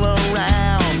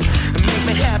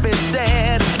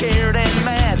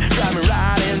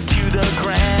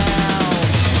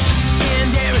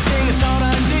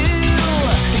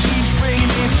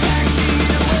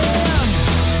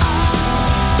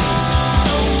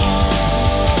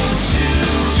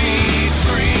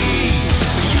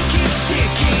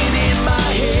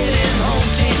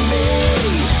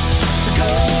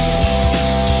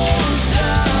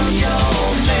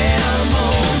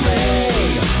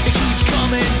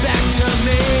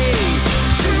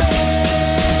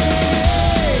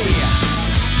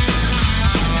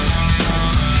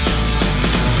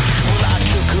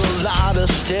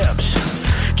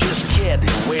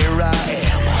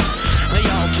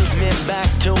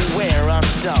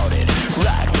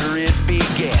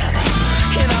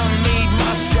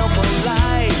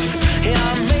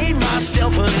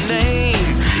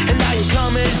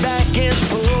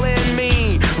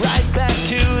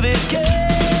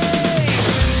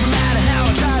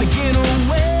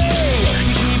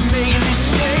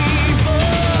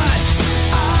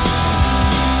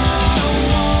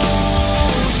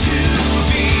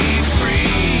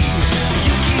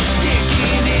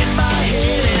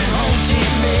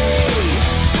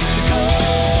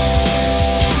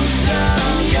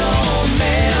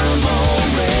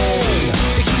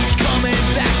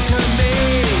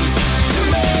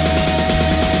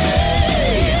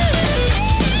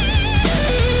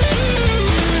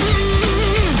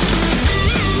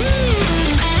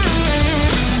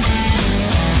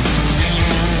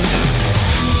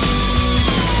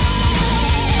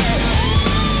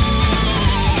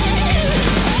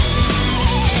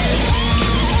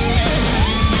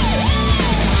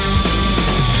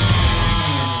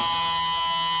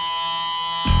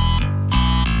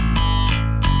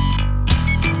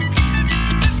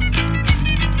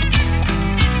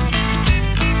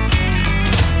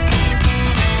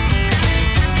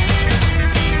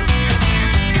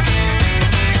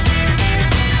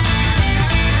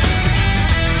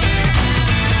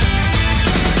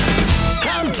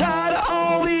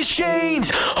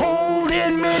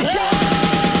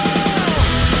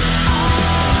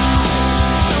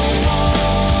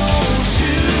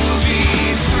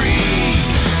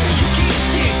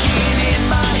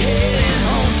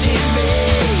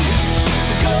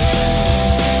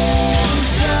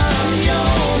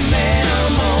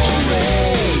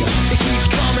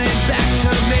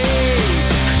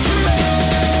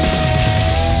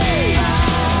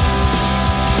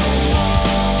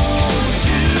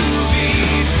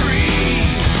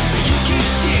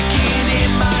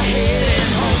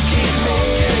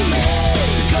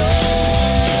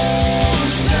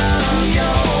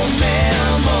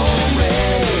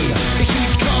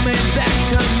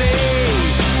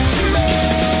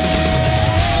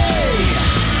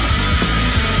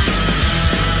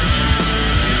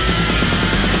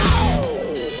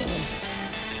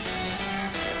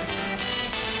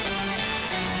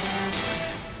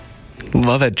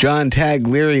Love it. John Tag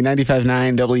Leary,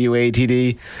 95.9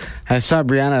 WATD. I saw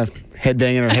Brianna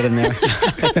headbanging her head in there.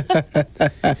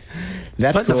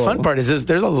 That's But cool. the fun part is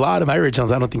there's a lot of my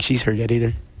originals I don't think she's heard yet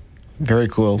either. Very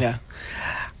cool. Yeah.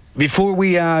 Before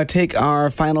we take our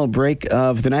final break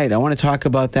of the night, I want to talk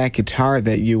about that guitar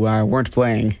that you weren't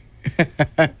playing.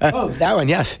 Oh, that one,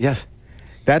 yes.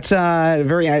 That's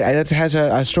that has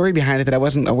a story behind it that I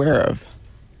wasn't aware of.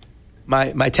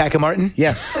 My Taka Martin?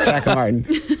 Yes, Taka Martin.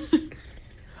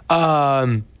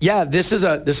 Yeah, this is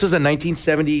a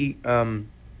 1977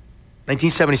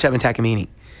 Takamine.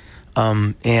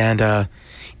 And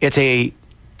it's a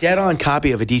dead-on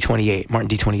copy of a D28, Martin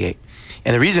D28.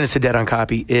 And the reason it's a dead-on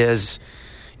copy is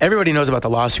everybody knows about the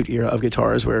lawsuit era of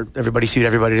guitars where everybody sued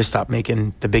everybody to stop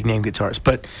making the big-name guitars.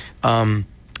 But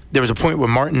there was a point where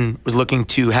Martin was looking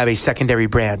to have a secondary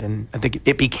brand, and I think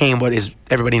it became what is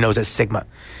everybody knows as Sigma.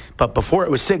 But before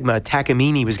it was Sigma,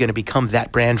 Takamine was going to become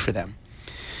that brand for them.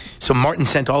 So Martin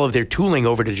sent all of their tooling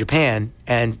over to Japan,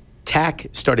 and Tak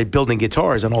started building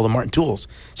guitars on all the Martin tools.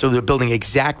 So they're building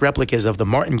exact replicas of the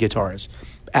Martin guitars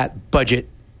at budget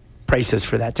prices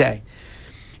for that day.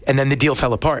 And then the deal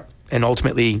fell apart, and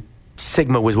ultimately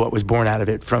Sigma was what was born out of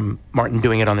it from Martin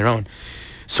doing it on their own.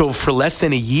 So for less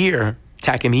than a year,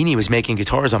 Takamine was making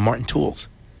guitars on Martin tools.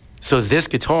 So this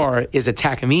guitar is a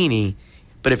Takamine,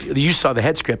 but if you saw the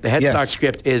head script, the headstock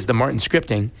script is the Martin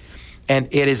scripting, and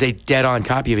it is a dead-on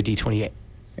copy of a D28.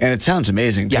 And it sounds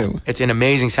amazing, too. Yeah, it's an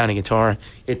amazing sounding guitar.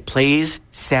 It plays,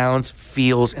 sounds,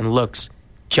 feels, and looks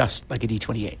just like a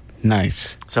D28.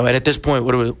 Nice. So at this point,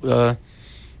 what are we,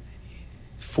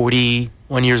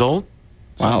 41 years old?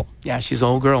 So, Wow. Yeah, she's an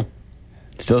old girl.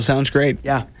 Still sounds great.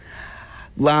 Yeah.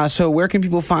 So where can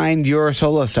people find your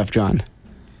solo stuff, John?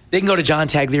 They can go to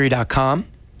johntaglieri.com.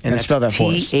 And that's spell that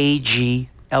for us. Taglieri.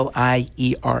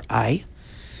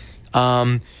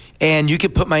 And you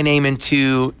could put my name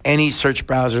into any search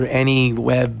browser, any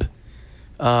web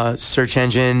search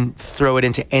engine, throw it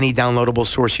into any downloadable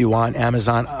source you want,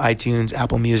 Amazon, iTunes,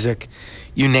 Apple Music,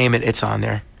 you name it, it's on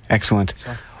there. Excellent.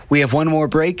 So. We have one more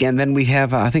break, and then we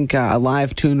have, I think, a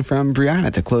live tune from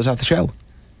Brianna to close out the show.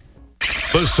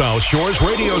 The South Shores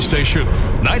radio station,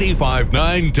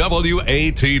 95.9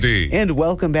 WATD. And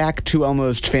welcome back to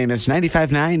Almost Famous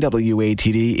 95.9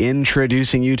 WATD,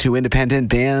 introducing you to independent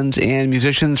bands and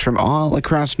musicians from all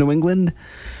across New England.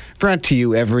 Brought to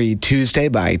you every Tuesday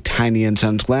by Tiny &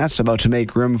 Sons Glass, about to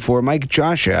make room for Mike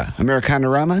Joshua.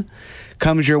 Americanarama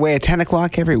comes your way at 10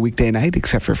 o'clock every weekday night,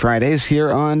 except for Fridays, here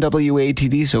on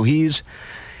WATD, so he's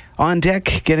on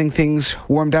deck, getting things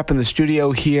warmed up in the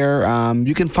studio here.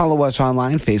 You can follow us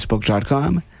online,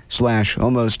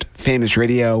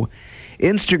 facebook.com/almostfamousradio.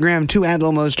 Instagram, too, at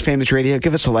Almost Famous Radio.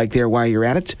 Give us a like there while you're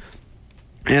at it.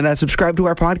 And subscribe to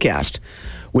our podcast,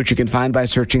 which you can find by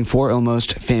searching for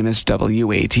Almost Famous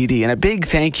WATD. And a big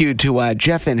thank you to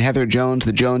Jeff and Heather Jones,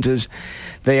 the Joneses.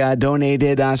 They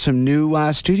donated some new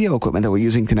studio equipment that we're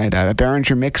using tonight, a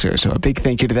Behringer mixer. So a big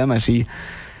thank you to them. I see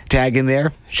Tag in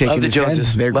there, shaking Love the his head.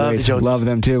 Joneses. They're Love great. the Joneses. Love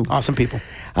them too. Awesome people.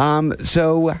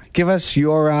 So give us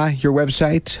your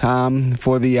website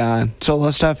for the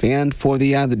solo stuff and for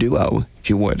the duo, if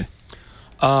you would.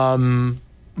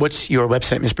 What's your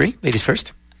website, Miss Brie? Ladies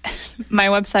first. My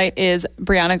website is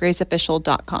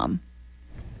BriannaGraceOfficial.com.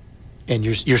 And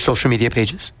your social media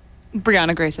pages?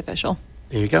 Brianna Grace Official.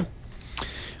 There you go.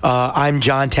 I'm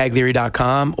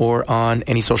johntaglieri.com, or on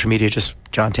any social media, just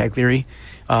John Taglieri.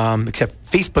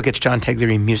 Except Facebook, it's John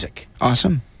Taglieri Music.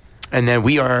 Awesome. And then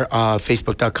we are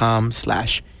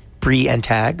Facebook.com/Brie and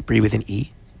Tag, Brie with an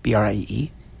E,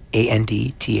 BRIE,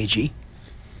 ANDTAG.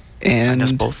 And find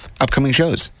us both. Upcoming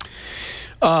shows.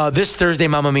 This Thursday,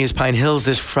 Mamma Mia's Pine Hills.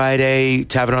 This Friday,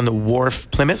 Tavern on the Wharf,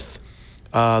 Plymouth.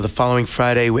 The following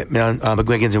Friday,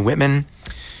 McGuigan's in Whitman.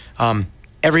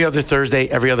 Every other Thursday,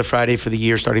 every other Friday for the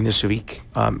year, starting this week,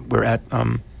 we're at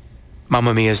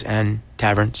Mamma Mia's and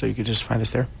Tavern, so you can just find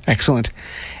us there. Excellent.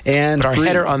 And but our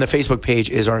header on the Facebook page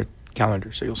is our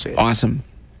calendar, so you'll see it. Awesome.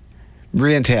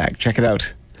 Brie and Tag, check it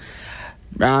out.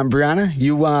 Brianna,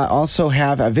 you also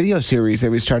have a video series that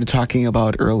we started talking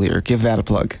about earlier. Give that a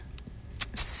plug.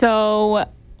 So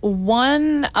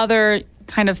one other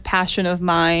kind of passion of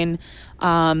mine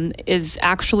is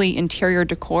actually interior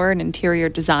decor and interior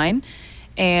design.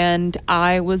 And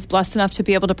I was blessed enough to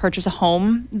be able to purchase a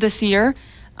home this year.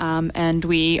 And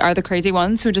we are the crazy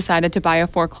ones who decided to buy a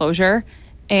foreclosure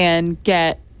and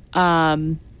get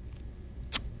a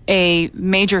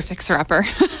major fixer-upper.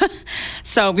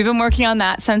 So we've been working on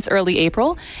that since early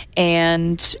April.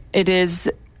 And it is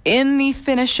in the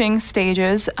finishing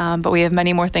stages, but we have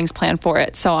many more things planned for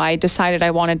it. So I decided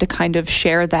I wanted to kind of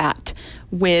share that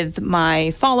with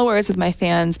my followers, with my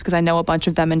fans, because I know a bunch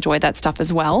of them enjoy that stuff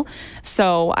as well.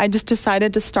 So I just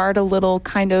decided to start a little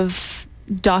kind of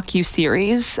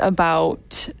docu-series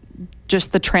about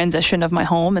just the transition of my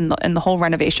home and the whole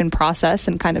renovation process,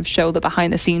 and kind of show the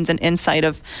behind the scenes and insight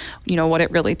of, you know, what it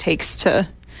really takes to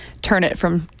turn it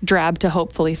from drab to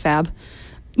hopefully fab.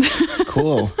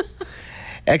 Cool.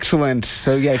 Excellent.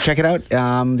 So, yeah, check it out.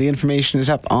 The information is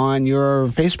up on your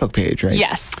Facebook page, right?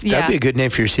 Yes. That'd be a good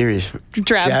name for your series.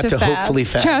 Drab to fab. Hopefully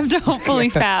fab. Drab to hopefully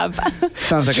fab.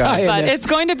 Sounds like But it's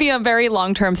going to be a very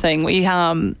long-term thing.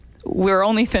 We're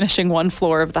only finishing one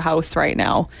floor of the house right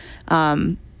now.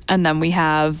 And then we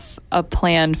have a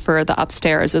plan for the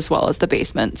upstairs as well as the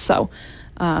basement. So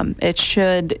it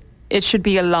should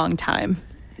be a long time.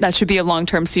 That should be a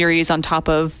long-term series on top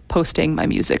of posting my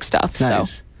music stuff.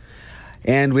 Nice. So.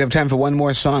 And we have time for one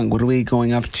more song. What are we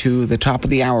going up to the top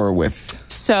of the hour with?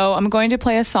 So I'm going to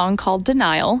play a song called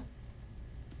Denial.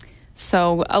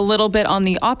 So a little bit on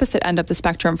the opposite end of the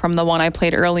spectrum from the one I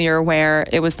played earlier, where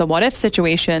it was the what if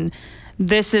situation.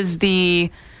 This is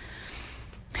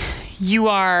you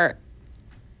are,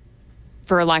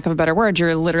 for lack of a better word,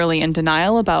 you're literally in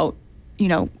denial about, you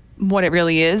know, what it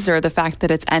really is, or the fact that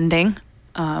it's ending.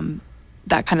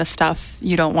 That kind of stuff.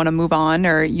 You don't want to move on,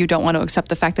 or you don't want to accept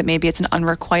the fact that maybe it's an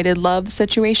unrequited love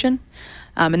situation.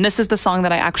 And this is the song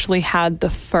that I actually had the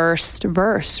first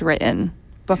verse written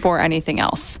before anything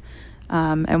else.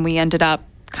 And we ended up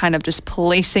kind of just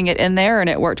placing it in there, and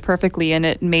it worked perfectly, and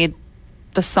it made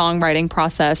the songwriting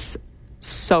process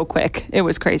so quick. It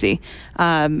was crazy.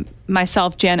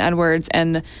 Myself, Jan Edwards,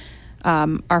 and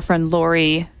our friend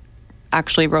Lori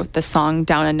actually wrote this song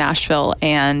down in Nashville,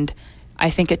 and I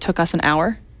think it took us an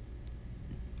hour,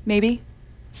 maybe.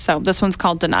 So this one's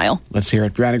called Denial. Let's hear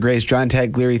it. Brianna Grace, John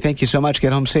Taglieri, thank you so much.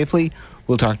 Get home safely.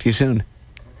 We'll talk to you soon.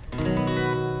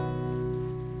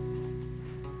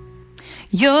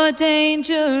 You're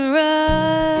dangerous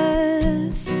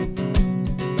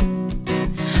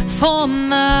for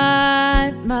my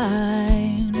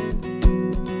mind,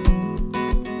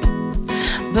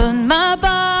 but my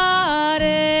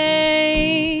body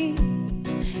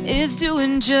is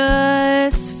doing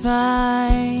just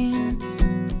fine,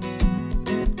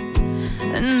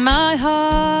 and my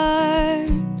heart,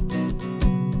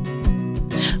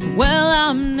 well,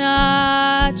 I'm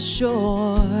not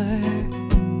sure,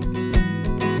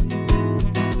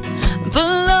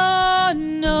 but Lord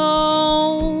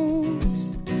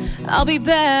knows I'll be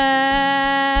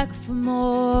back for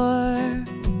more.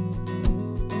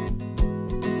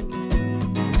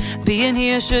 Being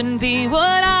here shouldn't be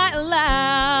what I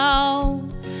allow,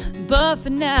 but for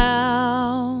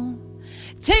now,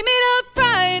 take me to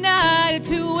Friday night at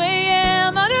 2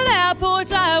 a.m. under that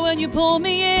porch light when you pulled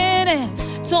me in and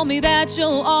told me that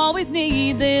you'll always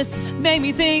need this. Made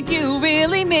me think you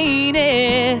really mean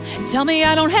it. Tell me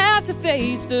I don't have to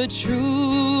face the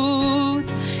truth.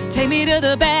 Take me to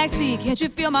the backseat, can't you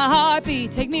feel my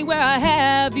heartbeat? Take me where I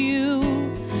have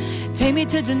you. Take me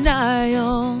to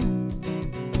denial.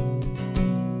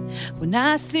 When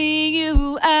I see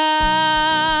you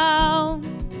out,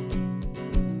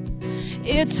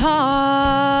 it's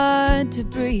hard to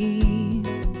breathe.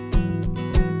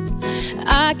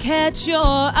 I catch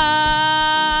your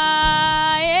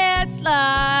eye, it's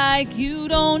like you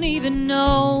don't even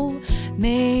know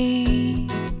me.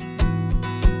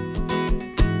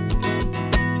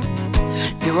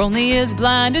 You're only as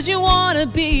blind as you want to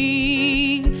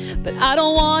be, but I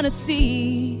don't want to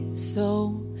see.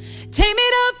 So take me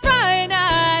to Friday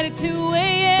night at 2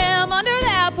 a.m. under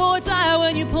that porch light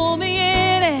when you pull me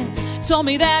in and told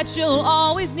me that you'll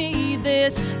always need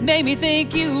this. Made me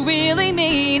think you really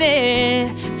mean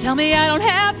it. Tell me I don't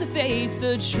have to face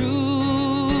the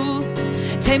truth.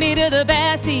 Take me to the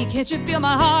backseat, can't you feel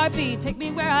my heartbeat? Take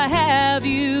me where I have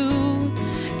you.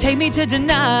 Take me to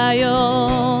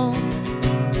denial.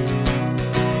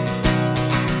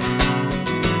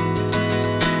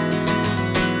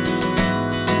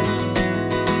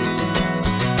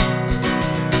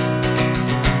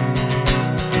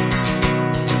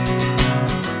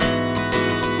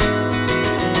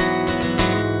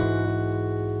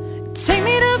 Take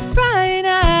me to Friday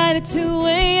night at 2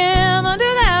 a.m. under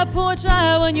that porch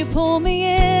light when you pull me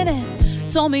in and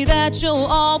told me that you'll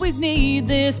always need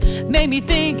this. Made me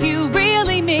think you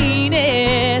really mean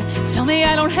it. Tell me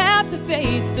I don't have to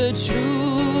face the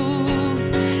truth.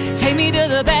 Take me to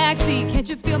the backseat, can't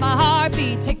you feel my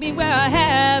heartbeat? Take me where I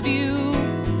have you.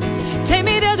 Take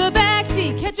me to the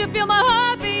backseat, can't you feel my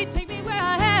heartbeat? Take me where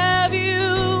I have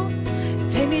you.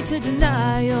 Take me to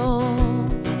denial.